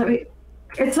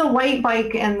 It's a white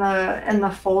bike in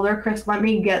the folder, Chris. Let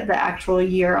me get the actual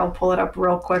year. I'll pull it up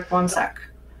real quick. One sec.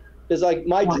 Because like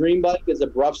my dream bike is a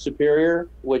Bruff Superior,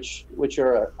 which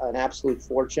are an absolute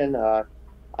fortune. I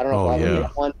don't know if I'll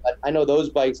get one, but I know those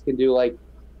bikes can do like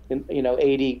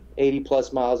 80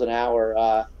 plus miles an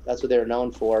hour. That's what they're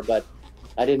known for. But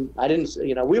I didn't.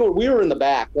 We were in the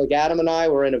back. Like Adam and I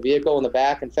were in a vehicle in the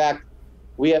back. In fact,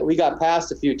 we got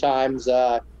passed a few times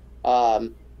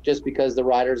just because the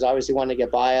riders obviously wanted to get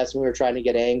by us, and we were trying to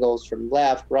get angles from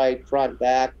left, right, front,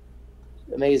 back.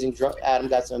 Adam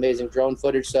got some amazing drone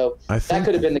footage, so that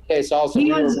could have been the case also.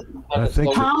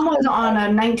 Tom was on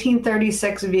a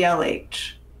 1936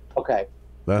 VLH. Okay.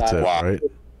 That's it, right?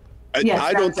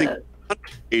 I don't think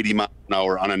 80 miles an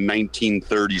hour on a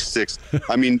 1936.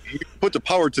 I mean, you put the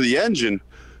power to the engine,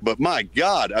 but my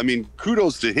God, I mean,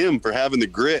 kudos to him for having the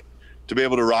grit to be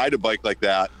able to ride a bike like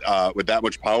that with that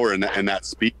much power and that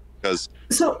speed. Because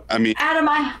Adam,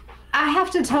 I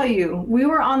have to tell you, we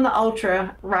were on the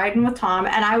Ultra riding with Tom,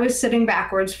 and I was sitting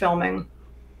backwards filming,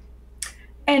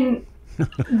 and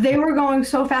they were going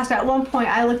so fast. At one point,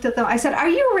 I looked at them. I said, "Are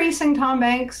you racing Tom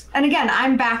Banks?" And again,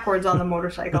 I'm backwards on the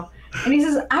motorcycle. And he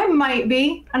says, "I might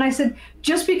be." And I said,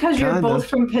 "Just because you're both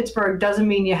from Pittsburgh doesn't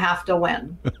mean you have to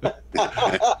win."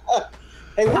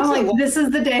 I'm like, this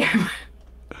is the day.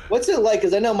 What's it like?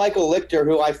 Because I know Michael Lichter,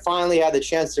 who I finally had the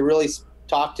chance to really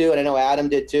talk to, and I know Adam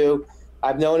did too.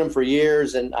 I've known him for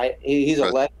years, and he's a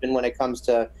legend when it comes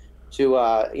to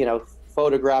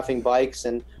photographing bikes,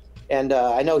 and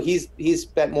I know he's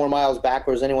spent more miles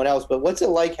backwards than anyone else. But what's it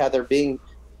like, Heather, being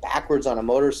backwards on a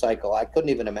motorcycle? I couldn't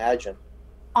even imagine.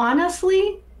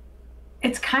 Honestly,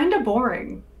 it's kind of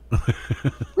boring.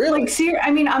 Really? Like,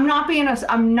 I mean, I'm not being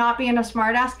a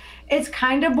smart ass. It's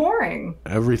kind of boring.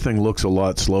 Everything looks a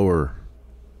lot slower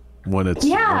when it's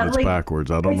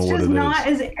backwards. I don't know what it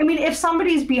is. I mean, if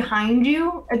somebody's behind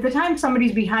you, at the time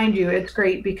somebody's behind you, it's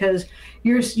great because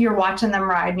you're watching them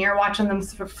ride and you're watching them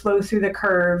flow through the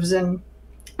curves, and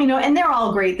and they're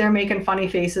all great. They're making funny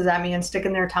faces at me and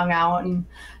sticking their tongue out and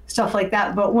stuff like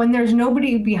that. But when there's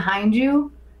nobody behind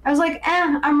you, I was like,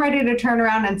 I'm ready to turn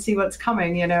around and see what's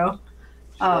coming,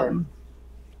 Sure.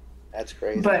 That's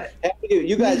crazy. But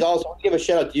you guys also, give a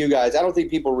shout out to you guys. I don't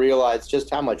think people realize just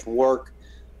how much work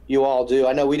you all do.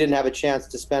 I know we didn't have a chance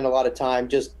to spend a lot of time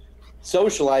just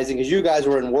socializing because you guys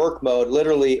were in work mode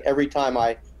literally every time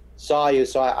I saw you.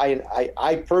 So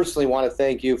I personally want to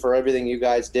thank you for everything you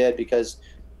guys did, because,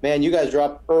 man, you guys are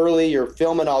up early. You're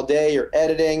filming all day. You're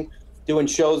editing, doing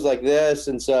shows like this.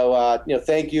 And so,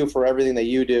 thank you for everything that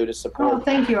you do to support. Oh,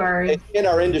 thank you, Ari. In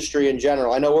our industry in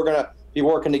general. I know we're going to be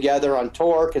working together on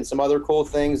Torque and some other cool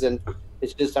things. And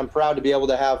it's just, I'm proud to be able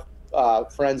to have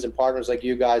friends and partners like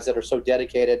you guys that are so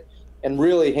dedicated and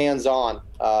really hands-on.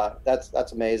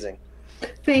 That's amazing.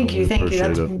 Thank you.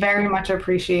 That's very much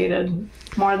appreciated,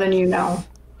 more than you know.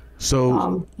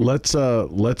 So let's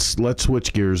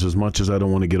switch gears. As much as I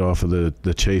don't want to get off of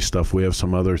the chase stuff, we have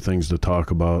some other things to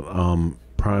talk about.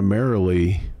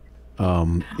 Primarily,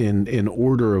 in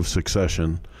order of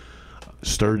succession,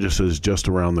 Sturgis is just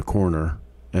around the corner,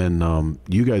 and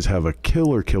you guys have a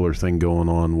killer thing going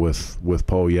on with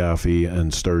Paul Yaffe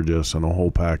and Sturgis and a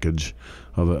whole package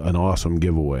of an awesome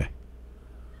giveaway.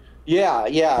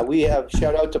 Yeah, we have,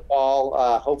 shout out to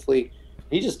Paul. Hopefully,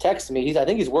 he just texted me. I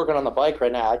think he's working on the bike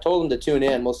right now. I told him to tune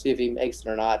in. We'll see if he makes it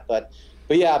or not. But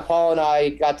yeah, Paul and I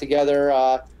got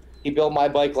together. He built my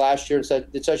bike last year and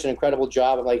said did such an incredible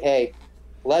job. I'm like, hey,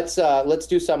 let's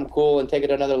do something cool and take it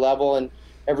to another level. And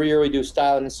every year we do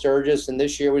Styling in Sturgis, and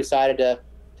this year we decided to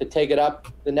take it up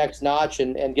the next notch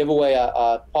and give away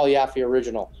a Paul Yaffe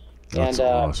original. That's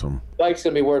awesome. The bike's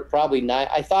gonna be worth probably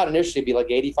I thought initially it'd be like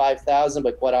 $85,000,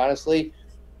 but quite honestly,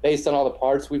 based on all the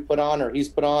parts we put on or he's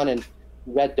put on and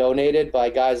got donated by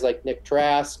guys like Nick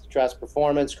Trask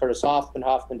Performance, Curtis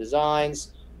Hoffman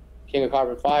Designs, King of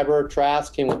Carbon Fiber,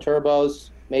 Trask, King with Turbos,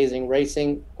 amazing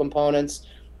racing components.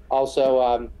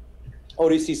 Also,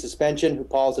 ODC Suspension, who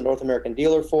Paul's a North American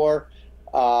dealer for,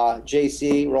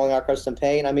 JC, Rolling Out Custom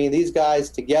Paint. I mean, these guys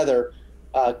together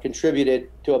contributed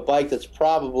to a bike that's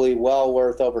probably well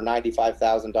worth over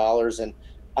 $95,000. And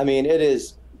I mean, it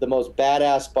is the most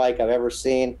badass bike I've ever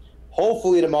seen.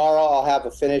 Hopefully tomorrow I'll have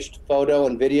a finished photo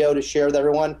and video to share with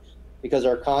everyone, because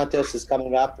our contest is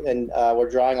coming up, and we're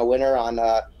drawing a winner on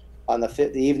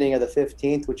the evening of the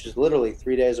 15th, which is literally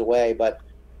 3 days away. But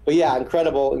yeah,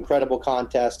 incredible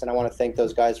contest, and I want to thank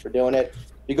those guys for doing it.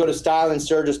 You go to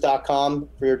styleandsturgis.com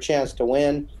for your chance to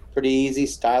win. Pretty easy,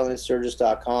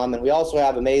 styleandsturgis.com. And we also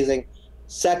have amazing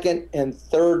second and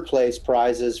third place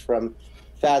prizes from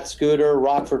Fat Scooter,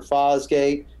 Rockford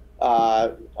Fosgate.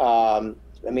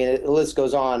 I mean, the list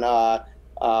goes on.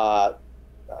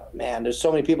 Man, there's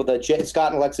so many people.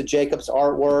 Scott and Alexa Jacobs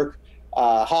artwork.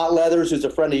 Hot Leathers, who's a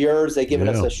friend of yours, they've given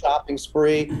us a shopping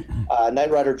spree.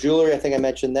 Knight Rider Jewelry, I think I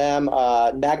mentioned them.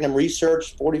 Magnum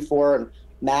Research, 44 and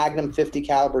Magnum 50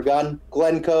 caliber gun.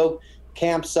 Glencoe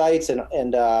campsites,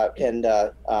 and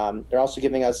they're also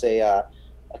giving us a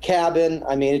cabin.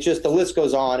 I mean, it's just, the list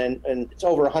goes on, and it's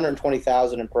over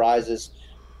 120,000 in prizes.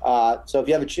 So if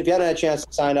you haven't had a chance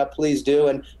to sign up, please do.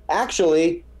 And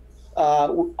actually,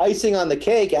 icing on the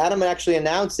cake, Adam actually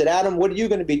announced it. Adam, what are you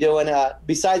going to be doing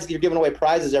besides you're giving away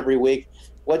prizes every week?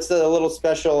 What's the little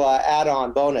special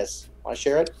add-on bonus? Want to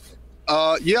share it?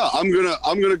 Yeah, I'm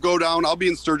gonna go down. I'll be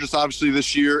in Sturgis obviously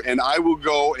this year, and I will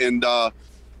go and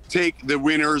take the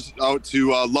winners out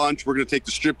to lunch. We're gonna take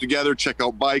the strip together, check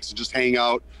out bikes, and just hang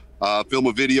out, film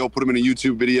a video, put them in a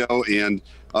YouTube video, and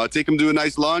take them to a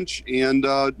nice lunch, and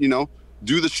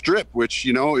do the strip, which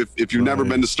if you've never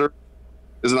been to Sturgis,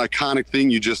 is an iconic thing.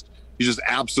 You just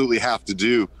absolutely have to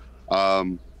do.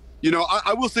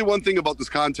 I will say one thing about this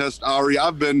contest, Ari.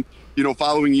 I've been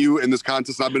following you in this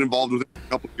contest. I've been involved with it for a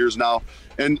couple of years now,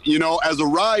 and as a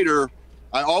rider,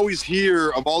 I always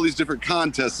hear of all these different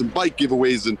contests and bike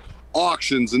giveaways and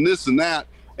auctions and this and that,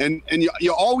 and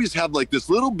you always have like this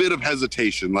little bit of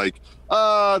hesitation, like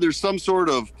there's some sort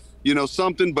of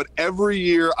something. But every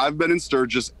year I've been in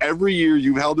Sturgis, every year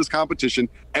you've held this competition,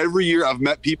 every year I've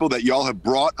met people that y'all have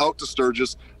brought out to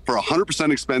Sturgis for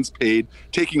 100% expense paid,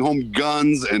 taking home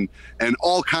guns and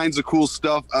all kinds of cool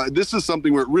stuff. This is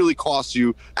something where it really costs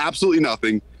you absolutely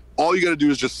nothing. All you got to do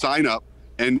is just sign up,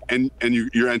 and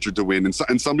you're entered to win.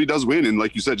 And somebody does win in,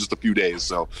 like you said, just a few days.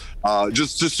 So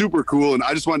just super cool. And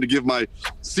I just wanted to give my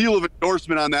seal of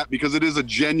endorsement on that, because it is a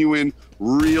genuine,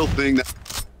 real thing that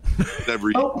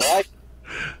every year.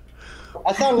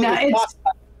 I thought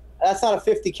that's not a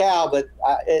 50 cal, but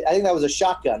I think that was a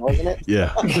shotgun, wasn't it?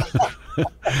 Yeah.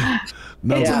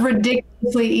 It's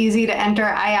ridiculously easy to enter.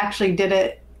 I actually did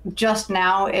it just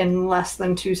now in less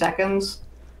than 2 seconds.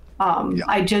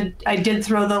 I did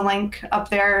throw the link up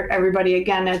there. Everybody,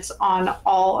 again, it's on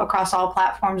across all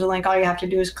platforms. The link, all you have to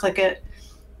do is click it,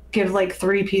 give like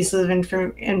 3 pieces of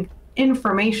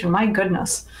information. My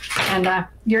goodness, and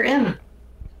you're in.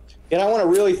 And I want to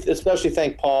really especially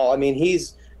thank Paul. I mean,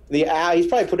 he's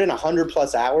probably put in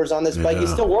 100+ hours on this bike.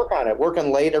 He's still working on it,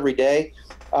 working late every day.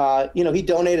 He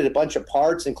donated a bunch of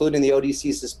parts, including the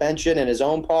ODC suspension and his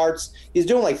own parts. He's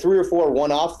doing like 3 or 4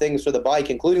 one-off things for the bike,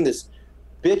 including this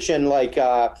bitchin' like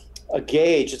a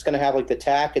gauge. It's going to have like the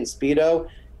tack and speedo,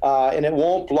 and it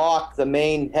won't block the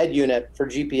main head unit for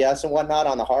GPS and whatnot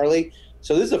on the Harley.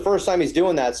 So this is the first time he's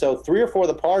doing that. So 3 or 4 of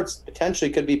the parts potentially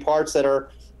could be parts that are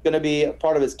going to be a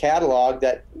part of his catalog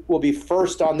that will be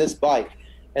first on this bike.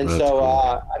 And that's so,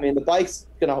 cool. I mean, the bike's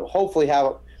going to hopefully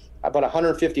have about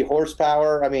 150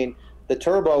 horsepower. I mean, the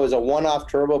turbo is a one-off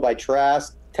turbo by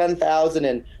Trask,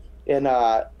 10,000 in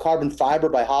carbon fiber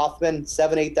by Hoffman,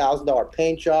 $7,000-8,000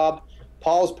 paint job.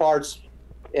 Paul's parts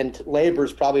and labor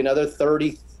is probably another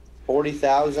 30,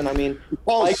 40,000. I mean,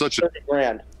 Paul like is such 30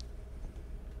 grand.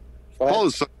 Paul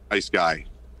is such a nice guy.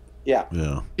 Yeah.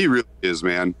 Yeah. He really is,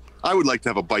 man. I would like to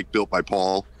have a bike built by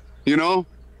Paul. You know,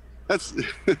 that's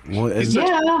Well,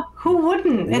 Yeah, who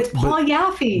wouldn't? It's Paul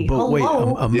Yaffe. But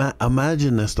Hello. wait,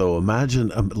 imagine this though.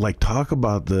 Imagine, like, talk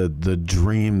about the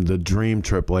dream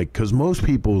trip. Like, because most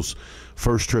people's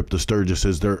first trip to Sturgis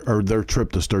is their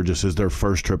trip to Sturgis is their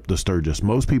first trip to Sturgis.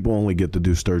 Most people only get to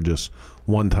do Sturgis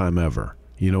one time ever.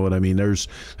 You know what I mean? There's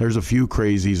a few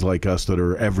crazies like us that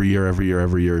are every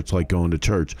year. It's like going to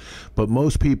church. But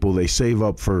most people, they save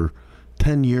up for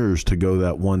 10 years to go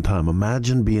that one time.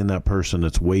 Imagine being that person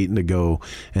that's waiting to go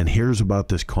and hears about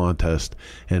this contest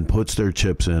and puts their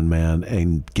chips in, man,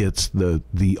 and gets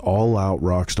the all-out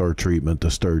rock star treatment to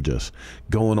Sturgis,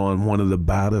 going on one of the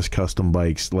baddest custom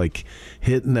bikes, like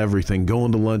hitting everything,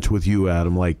 going to lunch with you,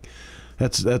 Adam. Like,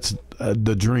 that's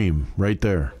the dream right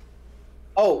there.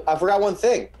 Oh, I forgot one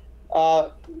thing.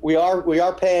 We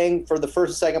are paying for the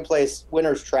first and second place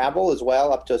winners travel as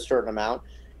well, up to a certain amount.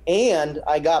 And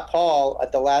I got Paul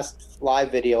at the last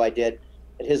live video I did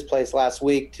at his place last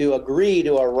week to agree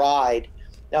to a ride.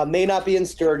 Now, it may not be in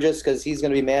Sturgis because he's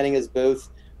going to be manning his booth,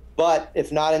 but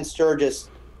if not in Sturgis,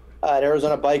 at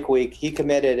Arizona Bike Week, he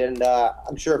committed. And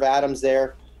I'm sure if Adam's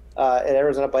there at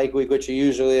Arizona Bike Week, which he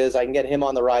usually is, I can get him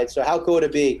on the ride. So how cool would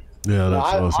it be? Yeah,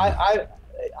 that's awesome.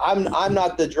 I'm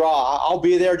not the draw. I'll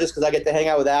be there just because I get to hang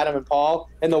out with Adam and Paul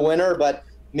in the winter. But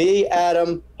me,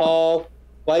 Adam, Paul,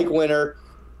 bike winner,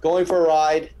 going for a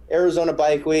ride, Arizona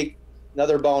Bike Week,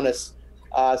 another bonus.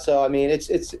 So I mean,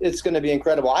 it's going to be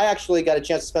incredible. I actually got a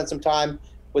chance to spend some time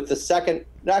with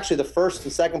the first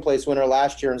and second place winner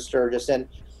last year in Sturgis, and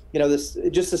you know, this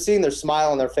just to seeing their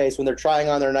smile on their face when they're trying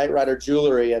on their Knight Rider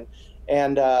jewelry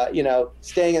and you know,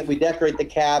 we decorate the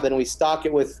cab and we stock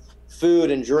it with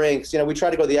food and drinks. You know, we try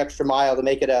to go the extra mile to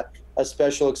make it a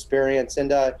special experience.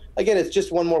 And again, it's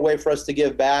just one more way for us to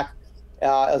give back.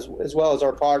 As well as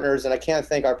our partners, and I can't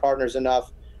thank our partners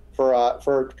enough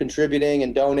for contributing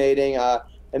and donating.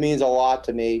 It means a lot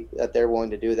to me that they're willing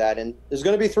to do that. And there's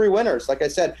going to be 3 winners. Like I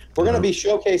said, we're going to be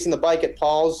showcasing the bike at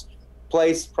Paul's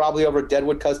place, probably over at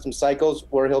Deadwood Custom Cycles,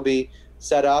 where he'll be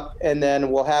set up, and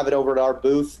then we'll have it over at our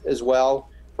booth as well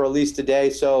for at least a day.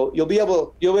 So you'll be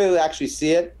able to actually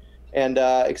see it and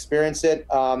experience it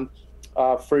for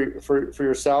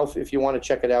yourself if you want to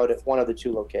check it out at one of the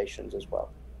 2 locations as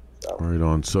well. So. Right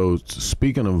on. So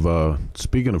speaking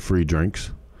of free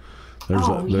drinks,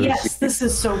 yes, this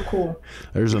is so cool.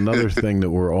 There's another thing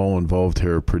that we're all involved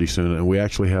here pretty soon, and we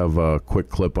actually have a quick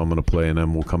clip I'm going to play, and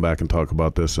then we'll come back and talk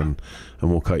about this, and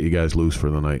we'll cut you guys loose for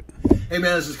the night. Hey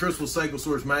man, this is Chris with Cycle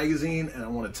Source Magazine, and I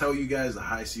want to tell you guys the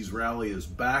High Seas Rally is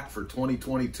back for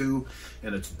 2022,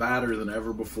 and it's badder than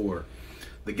ever before.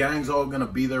 The gang's all going to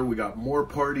be there. We got more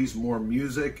parties, more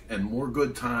music, and more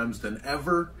good times than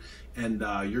ever. And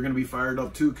you're going to be fired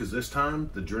up too, because this time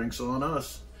the drink's on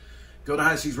us. Go to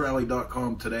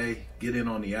highseasrally.com today. Get in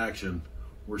on the action.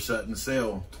 We're setting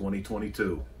sail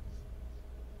 2022.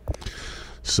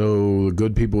 So the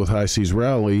good people with High Seas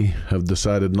Rally have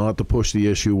decided not to push the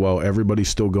issue while everybody's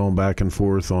still going back and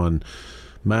forth on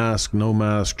mask, no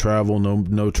mask, travel,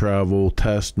 no travel,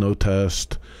 test, no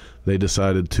test. They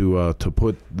decided to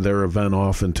put their event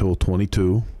off until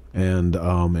 22. And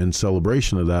in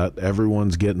celebration of that,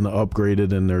 everyone's getting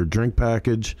upgraded in their drink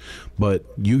package. But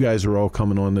you guys are all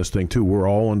coming on this thing too. We're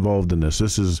all involved in this.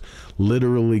 This is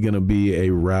literally going to be a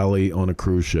rally on a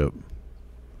cruise ship.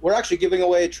 We're actually giving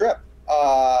away a trip.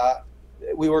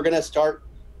 We were going to start.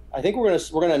 I think we're going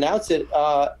to announce it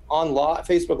on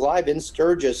Facebook Live in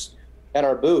Sturgis at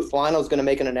our booth. Lionel's going to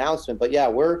make an announcement. But yeah,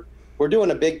 we're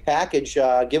doing a big package,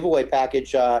 giveaway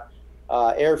package,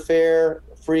 airfare,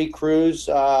 free cruise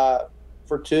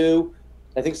for 2,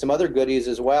 I think some other goodies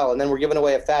as well, and then we're giving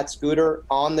away a fat scooter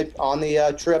on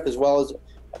the trip, as well as,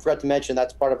 I forgot to mention,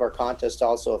 that's part of our contest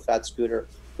also, a fat scooter.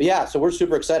 But yeah, so we're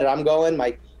super excited. I'm going,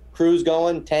 my crew's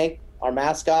going, Tank, our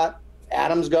mascot,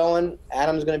 Adam's going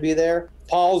to be there,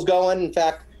 Paul's going, in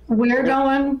fact we're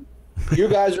going, you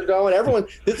guys are going, everyone.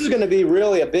 This is going to be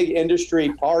really a big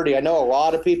industry party. I know a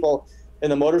lot of people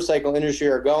in the motorcycle industry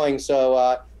are going,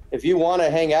 so if you want to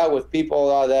hang out with people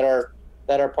that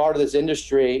are part of this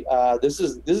industry, this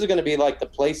is going to be like the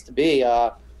place to be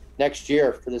next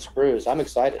year for this cruise. I'm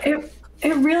excited.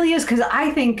 It really is, because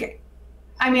I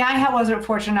wasn't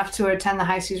fortunate enough to attend the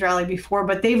High Seas Rally before,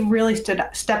 but they've really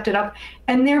stepped it up,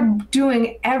 and they're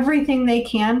doing everything they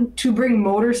can to bring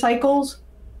motorcycles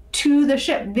to the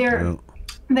ship.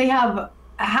 They have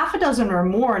a half a dozen or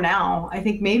more now, I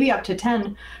think maybe up to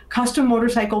 10 custom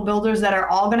motorcycle builders that are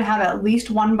all going to have at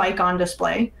least one bike on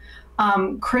display.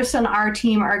 Chris and our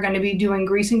team are going to be doing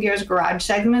Grease and Gears garage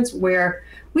segments where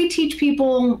we teach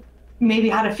people maybe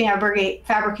how to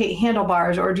fabricate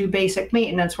handlebars or do basic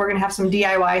maintenance. We're going to have some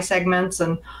DIY segments,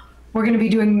 and we're going to be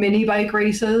doing mini bike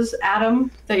races,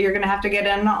 Adam, that you're going to have to get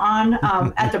in on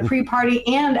at the pre-party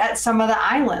and at some of the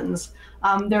islands.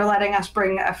 They're letting us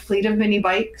bring a fleet of mini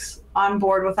bikes on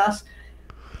board with us.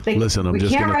 Listen, I'm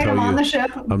just going to tell you. I'm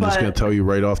just going to tell you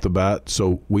right off the bat.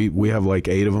 So we have like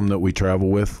 8 of them that we travel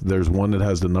with. There's one that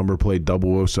has the number plate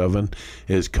 007.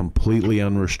 Is completely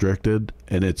unrestricted,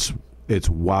 and it's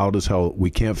wild as hell.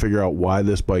 We can't figure out why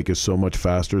this bike is so much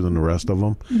faster than the rest of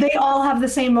them. They all have the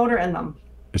same motor in them.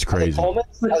 It's crazy. Are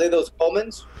they those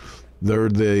Colemans? They're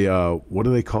the what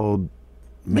are they called?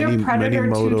 They're Predator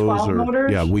 212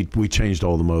 motors. Yeah, we changed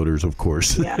all the motors, of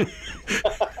course. Yeah.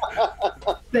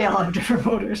 They all have different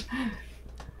motors.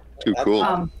 Too cool.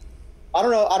 I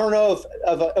don't know if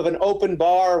of an open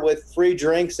bar with free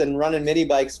drinks and running mini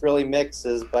bikes really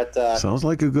mixes, but sounds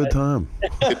like a good time.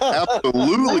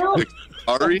 Absolutely,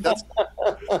 Ari. That's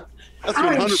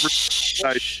 100%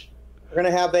 right. We're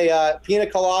gonna have a pina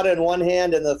colada in one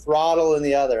hand and the throttle in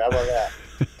the other. How about that?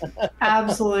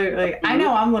 Absolutely. I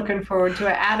know. I'm looking forward to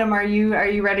it. Adam, are you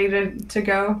ready to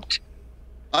go?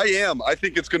 I am. I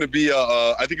think it's going to be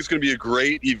a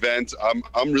great event.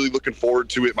 I'm really looking forward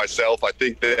to it myself. I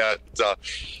think that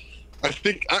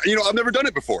I've never done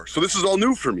it before, so this is all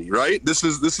new for me. Right? This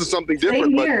is something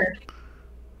different. Same here.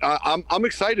 But I'm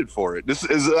excited for it. This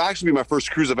is actually my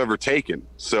first cruise I've ever taken.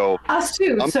 So us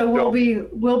too. So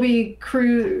we'll be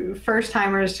crew first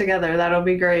timers together. That'll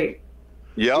be great.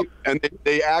 Yep, and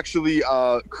they actually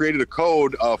created a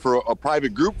code for a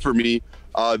private group for me,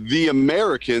 the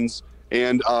Americans.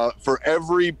 And for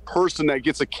every person that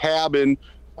gets a cabin,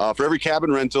 for every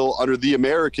cabin rental under the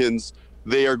Americans,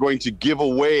 they are going to give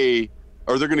away,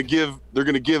 or they're going to give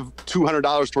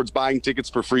 $200 towards buying tickets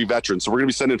for free veterans. So we're going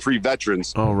to be sending free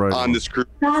veterans on this cruise.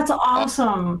 That's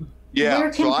awesome. Yeah. Where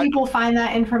can people find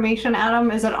that information,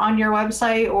 Adam? Is it on your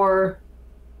website or?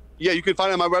 Yeah, you can find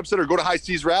it on my website or go to High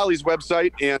Seas Rally's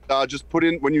website and just put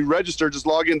in, when you register, just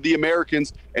log in the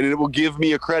Americans, and it will give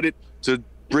me a credit to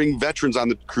bring veterans on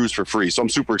the cruise for free. So I'm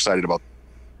super excited about that.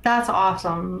 That's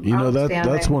awesome. You know,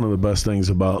 that's one of the best things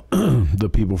about the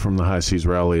people from the High Seas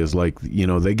Rally is, like, you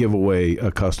know, they give away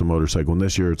a custom motorcycle. And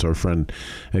this year it's our friend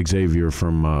Xavier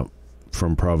from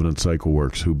Providence Cycle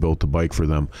Works who built the bike for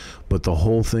them. But the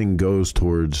whole thing goes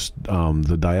towards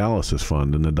the dialysis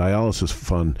fund. And the dialysis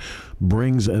fund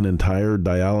brings an entire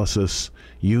dialysis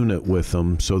unit with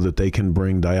them so that they can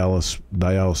bring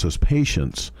dialysis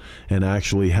patients and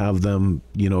actually have them,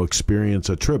 you know, experience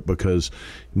a trip, because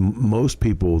most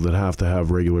people that have to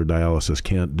have regular dialysis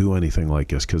can't do anything like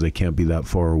this because they can't be that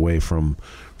far away from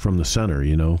the center,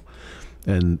 you know.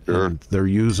 And, sure. And they're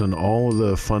using all of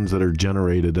the funds that are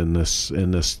generated in this,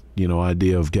 you know,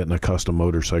 idea of getting a custom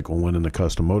motorcycle, winning a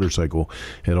custom motorcycle.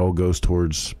 It all goes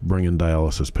towards bringing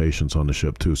dialysis patients on the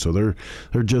ship too. So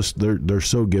they're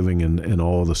so giving in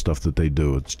all the stuff that they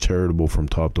do. It's charitable from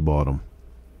top to bottom.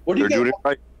 What do you doing get? it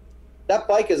right. That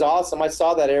bike is awesome. I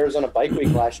saw that Arizona Bike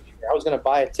Week last year. I was going to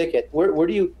buy a ticket. Where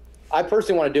do you? I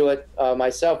personally want to do it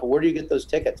myself, but where do you get those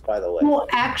tickets, by the way? Well,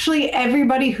 actually,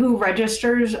 everybody who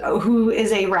registers, who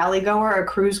is a rally goer, a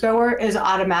cruise goer, is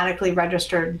automatically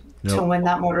registered to win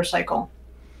that motorcycle.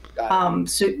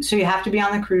 So you have to be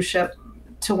on the cruise ship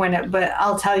to win it. But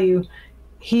I'll tell you,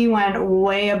 he went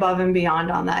way above and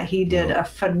beyond on that. He did a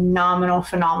phenomenal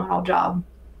job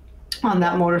on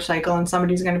that motorcycle, and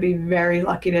somebody's going to be very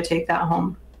lucky to take that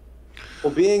home.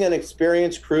 Well, being an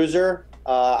experienced cruiser,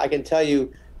 I can tell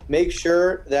you, make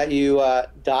sure that you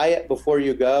diet before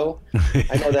you go.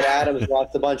 I know that Adam's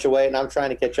lost a bunch of weight, and I'm trying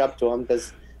to catch up to him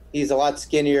because he's a lot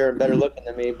skinnier and better looking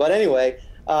than me. But anyway,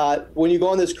 when you go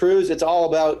on this cruise, it's all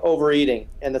about overeating.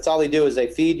 And that's all they do is they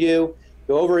feed you.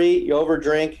 You overeat, you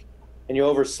overdrink, and you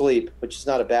oversleep, which is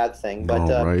not a bad thing. But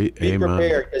be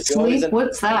prepared. Sleep?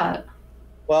 What's that?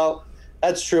 Well,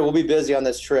 that's true. We'll be busy on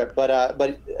this trip, but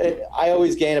I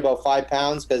always gain about 5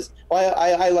 pounds because,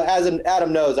 as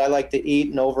Adam knows, I like to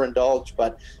eat and overindulge.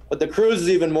 But the cruise is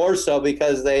even more so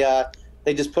because they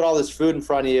just put all this food in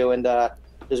front of you, and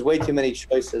there's way too many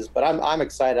choices. But I'm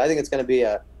excited. I think it's going to be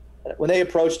when they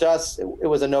approached us, it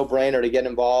was a no-brainer to get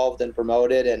involved and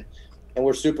promote it, and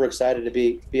we're super excited to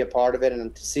be a part of it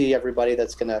and to see everybody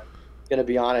that's going to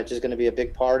be on it. It's just going to be a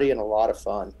big party and a lot of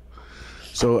fun.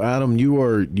 So, Adam, you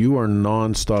are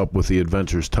nonstop with the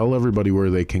adventures. Tell everybody where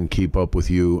they can keep up with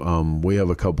you. We have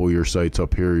a couple of your sites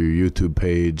up here, your YouTube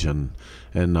page, and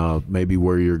maybe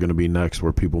where you're going to be next,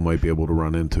 where people might be able to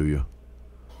run into you.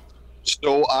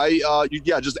 So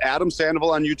just Adam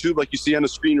Sandoval on YouTube, like you see on the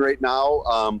screen right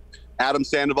now. Adam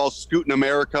Sandoval Scootin'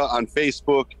 America on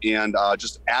Facebook, and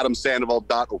just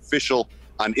adamsandoval.official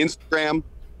on Instagram.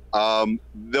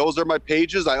 Those are my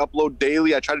pages. I upload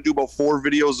daily. I try to do about 4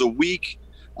 videos a week.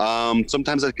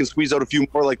 Sometimes I can squeeze out a few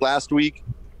more, like last week.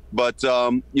 But,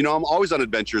 you know, I'm always on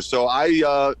adventures. So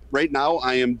right now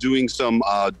I am doing some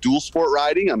dual sport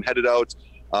riding. I'm headed out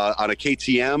on a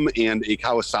KTM and a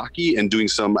Kawasaki and doing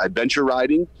some adventure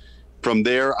riding. From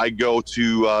there, I go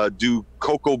to do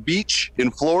Cocoa Beach in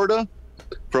Florida.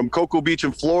 From Cocoa Beach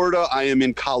in Florida, I am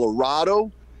in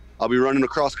Colorado. I'll be running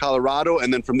across Colorado.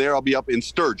 And then from there, I'll be up in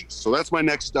Sturgis. So that's my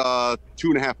next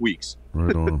 2.5 weeks.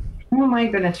 Right on. Oh, my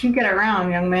goodness. You get around,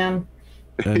 young man.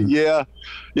 Yeah,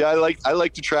 I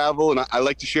like to travel, and I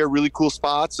like to share really cool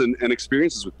spots and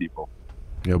experiences with people.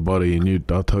 Yeah, buddy,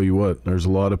 and I'll tell you what, there's a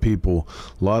lot of people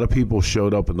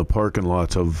showed up in the parking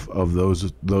lots of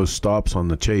those stops on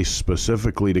the chase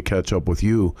specifically to catch up with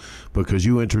you because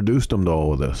you introduced them to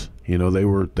all of this. You know, they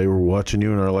were watching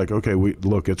you and are like, okay,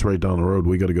 look, it's right down the road.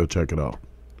 We got to go check it out.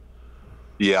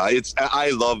 Yeah,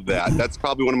 I love that. That's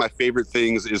probably one of my favorite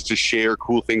things is to share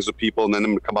cool things with people, and then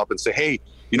them to come up and say, hey,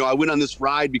 you know, I went on this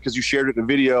ride because you shared it in a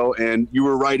video, and you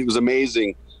were right, it was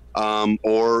amazing.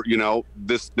 Or, you know,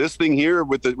 this thing here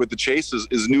with the chase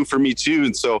is new for me too.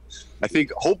 And so I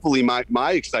think hopefully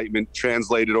my excitement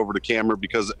translated over to camera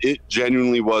because it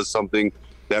genuinely was something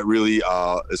that really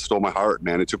stole my heart,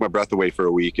 man. It took my breath away for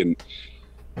a week, and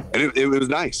it was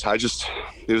nice.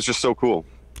 It was just so cool.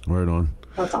 Right on.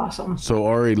 That's awesome. So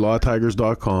Ari,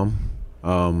 lawtigers.com.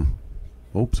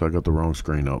 Oops, I got the wrong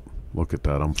screen up. Look at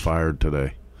that. I'm fired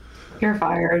today. You're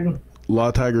fired.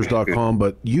 Lawtigers.com,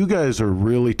 but you guys are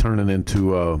really turning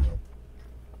into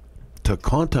to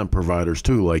content providers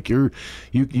too. Like you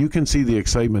can see the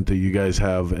excitement that you guys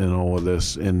have in all of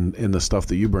this in the stuff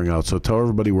that you bring out. So tell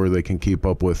everybody where they can keep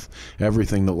up with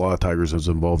everything that Law Tigers is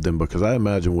involved in, because I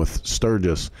imagine with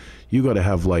Sturgis, you got to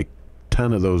have like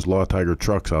 10 of those Law Tiger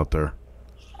trucks out there.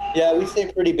 Yeah, we stay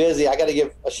pretty busy. I got to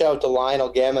give a shout out to Lionel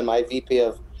Gammon, my VP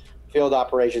of Field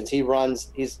Operations.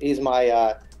 He's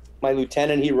my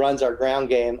lieutenant. He runs our ground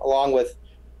game along with,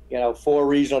 4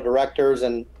 regional directors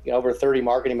and over 30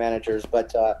 marketing managers.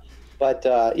 But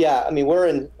yeah, I mean we're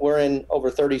in over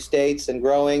 30 states and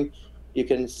growing. You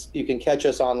can catch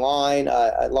us online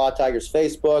at Law Tigers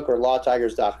Facebook or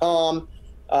lawtigers.com.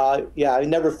 Yeah, I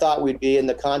never thought we'd be in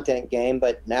the content game,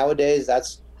 but nowadays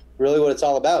that's really what it's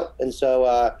all about. And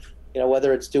so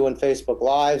whether it's doing Facebook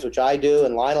Lives, which I do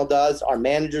and Lionel does, our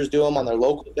managers do them on their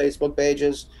local Facebook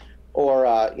pages, or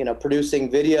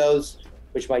producing videos,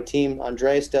 which my team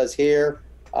Andres does here,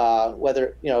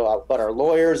 whether about our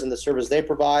lawyers and the service they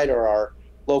provide, or our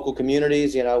local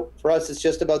communities. For us, it's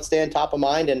just about staying top of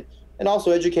mind and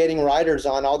also educating riders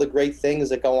on all the great things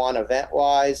that go on event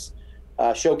wise,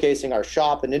 showcasing our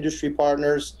shop and industry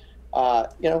partners.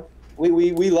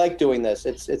 We like doing this.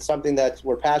 It's something that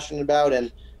we're passionate about, and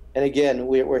again,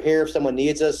 we're here if someone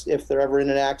needs us, if they're ever in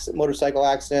an motorcycle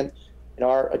accident.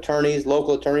 Our attorneys,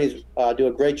 local attorneys, do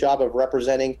a great job of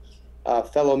representing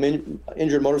fellow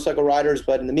injured motorcycle riders.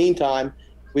 But in the meantime,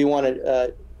 we want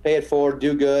to pay it forward,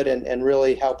 do good, and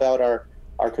really help out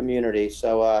our community.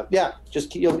 So yeah,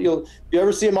 just if you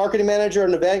ever see a marketing manager at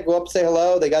an event, go up, say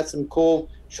hello. They got some cool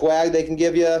swag they can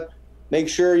give you. Make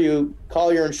sure you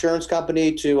call your insurance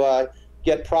company to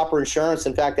get proper insurance.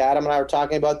 In fact, Adam and I were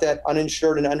talking about that.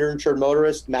 Uninsured and underinsured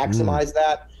motorists, maximize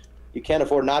that. You can't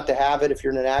afford not to have it if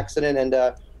you're in an accident, and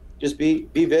just be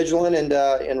vigilant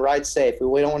and ride safe.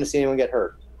 We don't want to see anyone get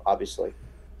hurt, obviously.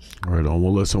 Right on.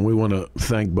 Well, listen, we want to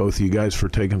thank both of you guys for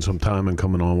taking some time and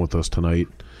coming on with us tonight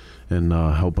and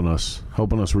helping us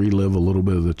relive a little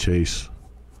bit of the chase.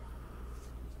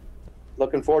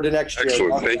 Looking forward to next year.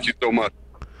 Excellent. Thank you so much.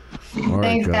 All right,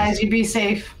 Thanks, guys. You be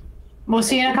safe. We'll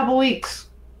see you in a couple weeks.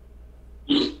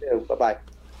 Bye-bye.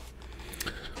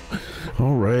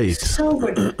 All right. So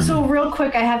good. So real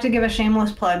quick, I have to give a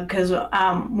shameless plug because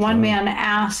one man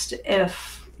asked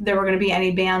if there were going to be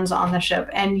any bands on the ship.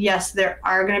 And yes, there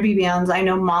are going to be bands. I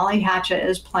know Molly Hatchet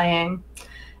is playing.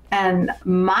 And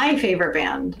my favorite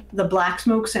band, the Black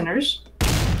Smoke Sinners,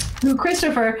 who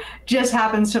Christopher just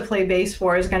happens to play bass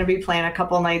for, is going to be playing a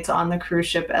couple nights on the cruise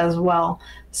ship as well.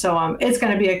 So it's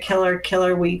going to be a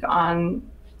killer week on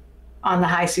the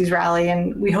High Seas Rally.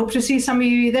 And we hope to see some of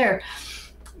you there.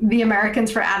 The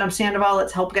Americans for Adam Sandoval,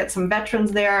 let's help get some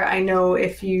veterans there. I know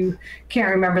if you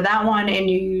can't remember that one and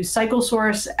you use Cycle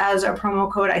Source as a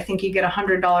promo code, I think you get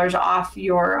 $100 off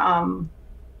your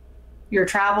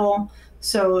travel.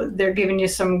 So they're giving you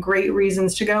some great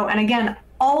reasons to go. And again,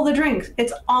 all the drinks,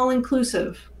 it's all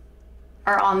inclusive,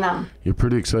 are on them. You're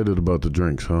pretty excited about the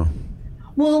drinks, huh?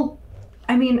 Well,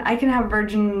 I mean, I can have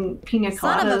virgin pina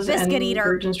Son of a coladas biscuit and eater.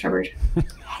 virgin strawberries.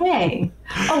 Hey.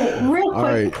 Oh, real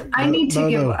quick. right. I need to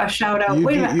give a shout out.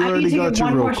 Wait a minute. I need to give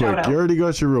one more shout out. You already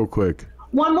got your real quick.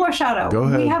 One more shout out. Go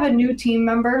ahead. We have a new team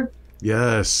member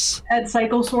Yes. at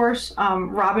Cycle Source,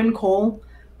 Robin Cole,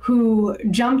 who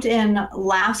jumped in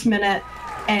last minute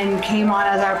and came on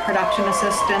as our production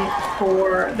assistant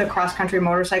for the cross-country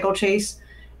motorcycle chase.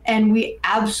 And we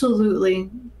absolutely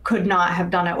could not have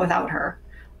done it without her.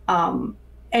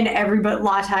 And everybody,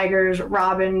 Law Tigers,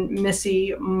 Robin,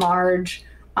 Missy, Marge,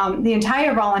 the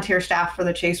entire volunteer staff for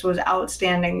the chase was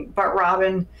outstanding. But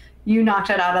Robin, you knocked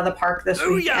it out of the park this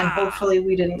week, and hopefully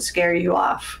we didn't scare you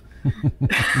off.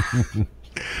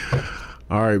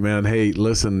 All right, man. Hey,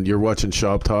 listen, you're watching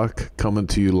Shop Talk, coming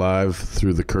to you live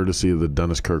through the courtesy of the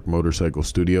Dennis Kirk Motorcycle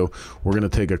Studio. We're going to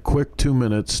take a quick 2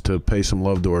 minutes to pay some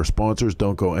love to our sponsors.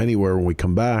 Don't go anywhere. When we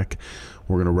come back,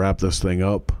 we're going to wrap this thing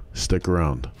up. Stick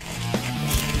around.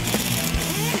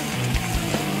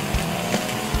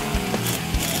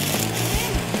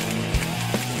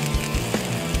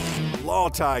 Law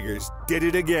Tigers did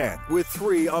it again with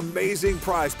 3 amazing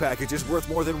prize packages worth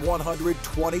more than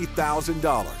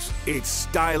 $120,000. It's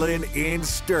Stylin' in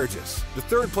Sturgis. The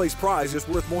third place prize is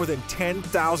worth more than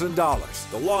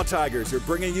 $10,000. The Law Tigers are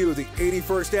bringing you the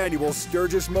 81st annual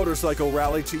Sturgis Motorcycle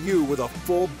Rally to you with a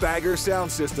full bagger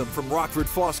sound system from Rockford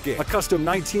Fosgate, a custom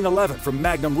 1911 from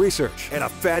Magnum Research, and a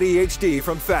Fatty HD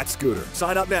from Fat Scooter.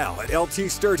 Sign up now at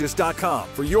ltsturgis.com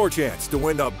for your chance to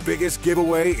win the biggest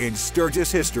giveaway in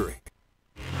Sturgis history.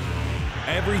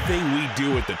 Everything we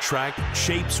do at the track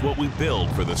shapes what we build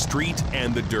for the street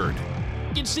and the dirt.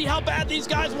 You can see how bad these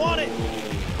guys want it.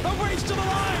 The race to the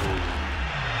line.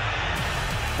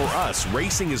 For us,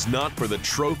 racing is not for the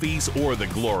trophies or the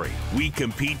glory. We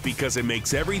compete because it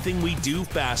makes everything we do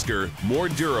faster, more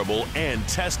durable, and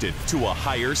tested to a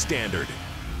higher standard.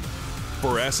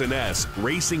 For S&S,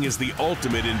 racing is the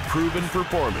ultimate in proven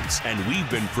performance, and we've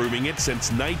been proving it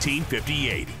since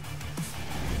 1958.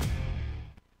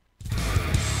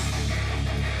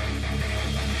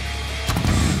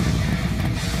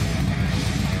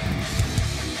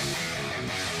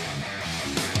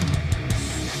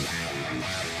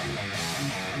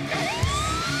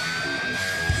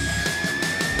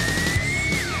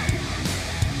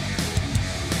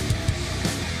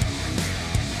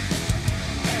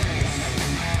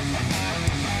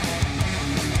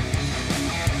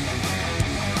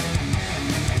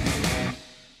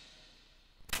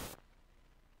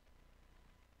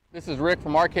 This is Rick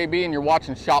from RKB and you're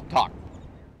watching Shop Talk.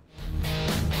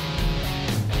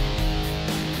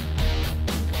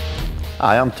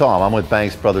 Hi, I'm Tom. I'm with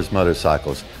Banks Brothers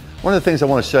Motorcycles. One of the things I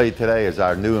want to show you today is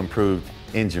our new improved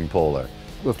engine puller.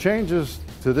 The changes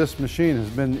to this machine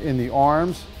has been in the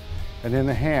arms and in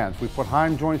the hands. We put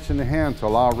hind joints in the hand to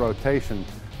allow rotation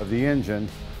of the engine,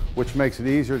 which makes it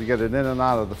easier to get it in and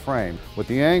out of the frame. With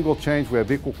the angle change, we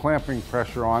have equal clamping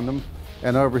pressure on them.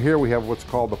 And over here we have what's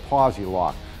called the posi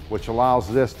lock, which allows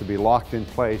this to be locked in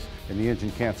place and the engine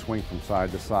can't swing from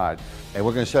side to side. And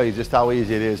we're going to show you just how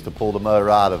easy it is to pull the motor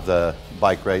out of the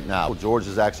bike right now. George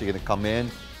is actually going to come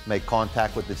in, make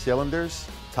contact with the cylinders,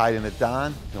 tighten it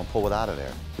down, and he'll pull it out of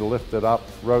there. You lift it up,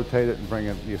 rotate it, and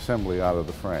bring the assembly out of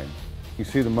the frame. You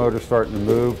see the motor starting to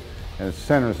move and it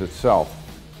centers itself.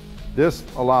 This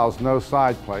allows no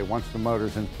side play once the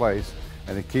motor's in place,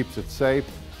 and it keeps it safe,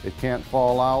 it can't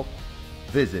fall out.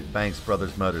 Visit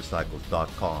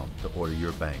BanksBrothersMotorcycles.com to order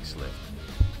your Banks lift.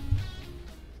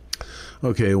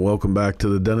 Okay, welcome back to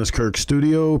the Dennis Kirk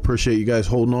Studio. Appreciate you guys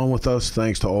holding on with us.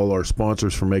 Thanks to all our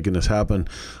sponsors for making this happen.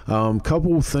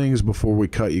 Couple of things before we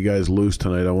cut you guys loose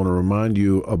tonight. I want to remind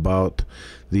you about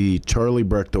the Charlie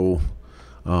Brechtel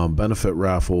benefit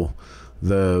raffle,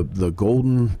 the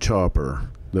Golden Chopper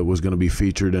that was going to be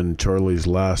featured in Charlie's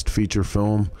last feature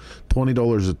film.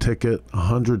 $20 a ticket,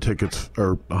 100 tickets,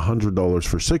 or $100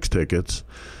 for 6 tickets.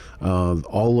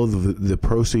 All of the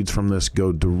proceeds from this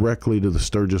go directly to the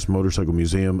Sturgis Motorcycle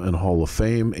Museum and Hall of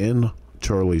Fame in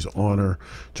Charlie's honor.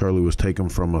 Charlie was taken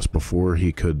from us before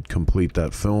he could complete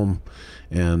that film,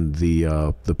 and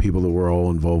the people that were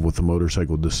all involved with the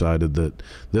motorcycle decided that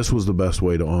this was the best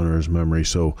way to honor his memory.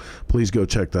 So please go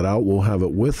check that out. We'll have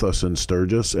it with us in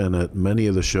Sturgis and at many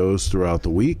of the shows throughout the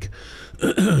week.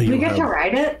 Do we get to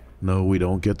ride it? No, we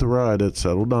don't get to ride it.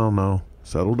 Settle down now.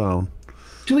 Settle down.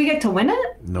 Do we get to win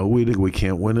it? No, we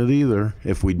can't win it either.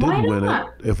 If we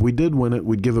did win it,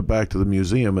 we'd give it back to the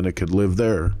museum and it could live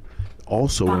there,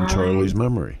 also in Charlie's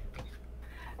memory.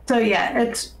 So yeah,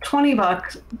 it's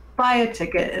 $20. Buy a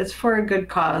ticket. It's for a good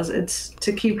cause. It's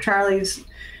to keep Charlie's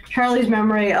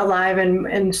memory alive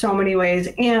in so many ways,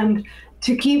 and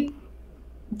to keep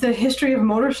the history of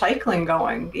motorcycling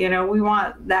going. You know, we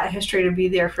want that history to be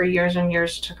there for years and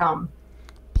years to come.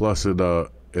 Plus,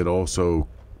 it also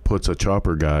puts a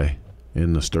chopper guy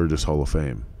in the Sturgis Hall of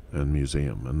Fame and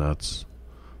Museum, and that's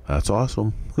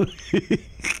awesome.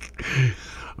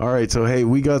 All right, so hey,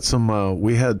 we got some.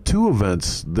 We had 2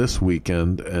 events this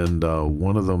weekend, and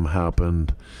one of them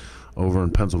happened over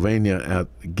in Pennsylvania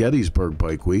at Gettysburg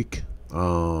Bike Week.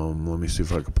 Let me see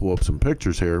if I can pull up some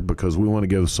pictures here, because we want to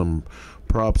give some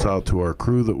props out to our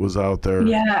crew that was out there.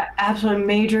 Yeah, absolutely.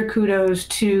 Major kudos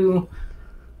to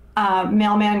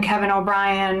mailman Kevin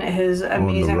O'Brien, his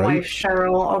amazing wife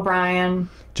Cheryl O'Brien,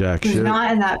 who's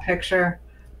not in that picture.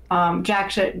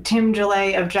 Jack Shit, Tim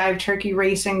Gillette of Jive Turkey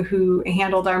Racing, who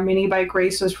handled our mini bike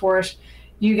races for us.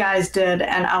 You guys did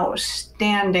an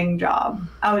outstanding job,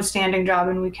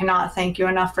 and we cannot thank you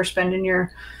enough for spending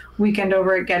your weekend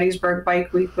over at Gettysburg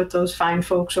Bike Week with those fine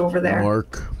folks over there.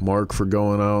 Mark for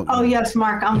going out. Oh yes,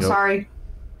 Mark. I'm sorry.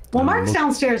 Well, Mark's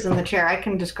downstairs in the chair. I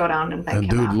can just go down and thank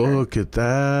him. And dude, look at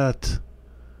that.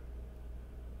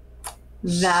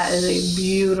 That is a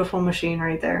beautiful machine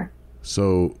right there.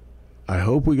 So, I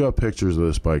hope we got pictures of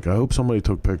this bike. I hope somebody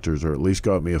took pictures, or at least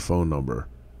got me a phone number.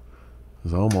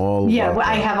 'Cause I'm all well,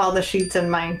 I have all the sheets in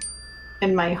my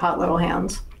hot little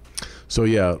hands. So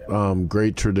yeah,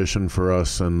 great tradition for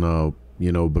us, and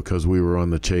you know, because we were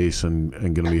on the chase and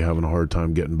going to be having a hard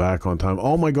time getting back on time.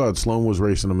 Oh my God, Sloan was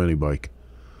racing a mini bike.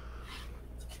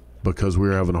 Because we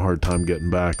were having a hard time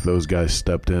getting back, those guys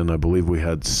stepped in. I believe we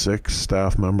had 6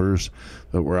 staff members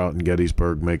that were out in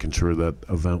Gettysburg making sure that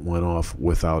event went off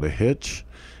without a hitch,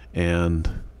 and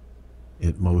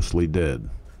it mostly did.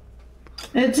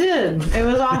 It did. It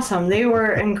was awesome. They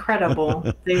were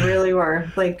incredible. They really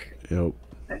were. Like, yep.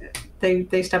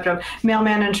 They stepped up.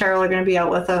 Mailman and Cheryl are going to be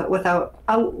out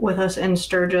with us in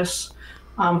Sturgis.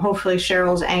 Hopefully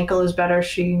Cheryl's ankle is better.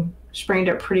 She sprained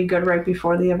it pretty good right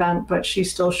before the event, but she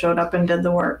still showed up and did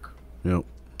the work. Yep.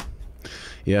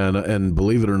 Yeah, and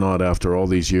believe it or not, after all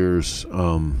these years,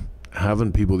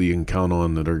 having people that you can count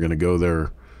on that are going to go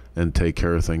there and take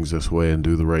care of things this way and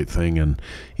do the right thing, and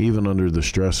even under the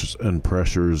stress and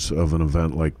pressures of an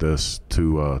event like this,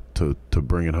 to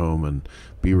bring it home and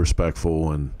be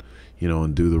respectful and, you know,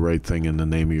 and do the right thing in the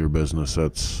name of your business.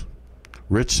 That's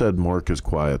Rich said Mark is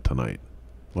quiet tonight.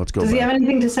 Let's go. Does he have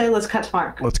anything to say? Let's cut to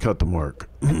Mark. Let's cut to Mark.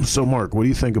 So Mark, what do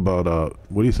you think about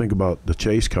the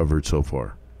chase coverage so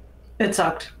far? It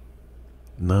sucked.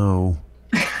 No.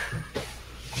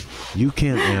 You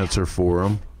can't answer for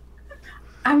him.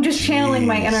 I'm just channeling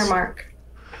my inner Mark.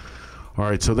 All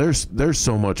right, so there's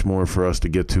so much more for us to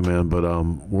get to, man, but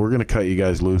we're going to cut you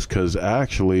guys loose, because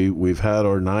actually we've had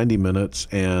our 90 minutes,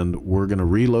 and we're going to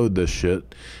reload this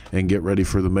shit and get ready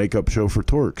for the makeup show for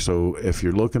Torque. So if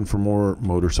you're looking for more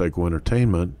motorcycle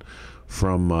entertainment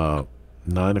from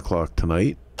 9 o'clock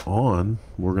tonight on,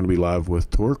 we're going to be live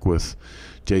with Torque with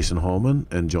Jason Hallman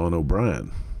and John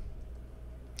O'Brien.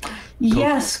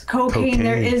 Yes, cocaine.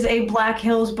 There is a Black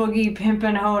Hills Boogie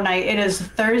Pimpin' Ho night. It is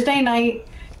Thursday night.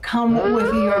 Come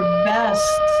with your best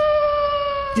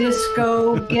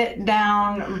disco, get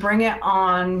down, bring it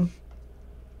on,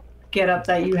 get up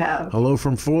that you have. Hello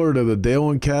from Florida, the Dale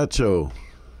and Cat Show.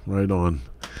 Right on.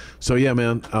 So yeah,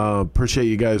 man, appreciate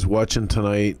you guys watching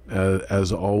tonight.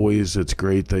 As always, it's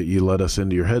great that you let us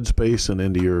into your headspace and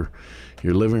into your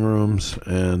living rooms,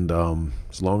 and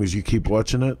as long as you keep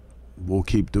watching it, we'll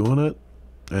keep doing it.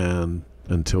 And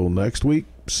until next week,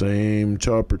 same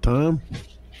chopper time.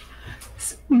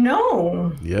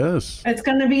 No. Yes. It's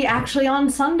going to be actually on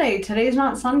Sunday. Today's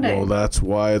not Sunday. Well, that's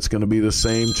why it's going to be the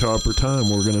same chopper time.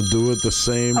 We're going to do it the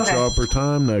same chopper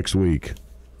time next week.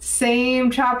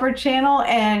 Same chopper channel,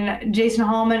 and Jason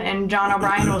Hallman and John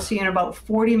O'Brien will see you in about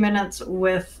 40 minutes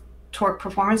with Torque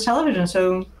Performance Television.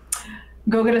 So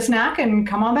go get a snack and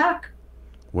come on back.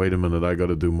 Wait a minute. I got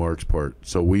to do Mark's part.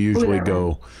 So we usually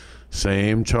go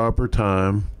same chopper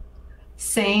time.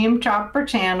 Same chopper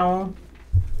channel.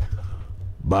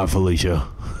 Bye, Felicia.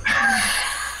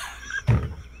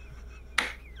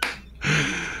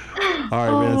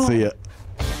 All right, man. See ya.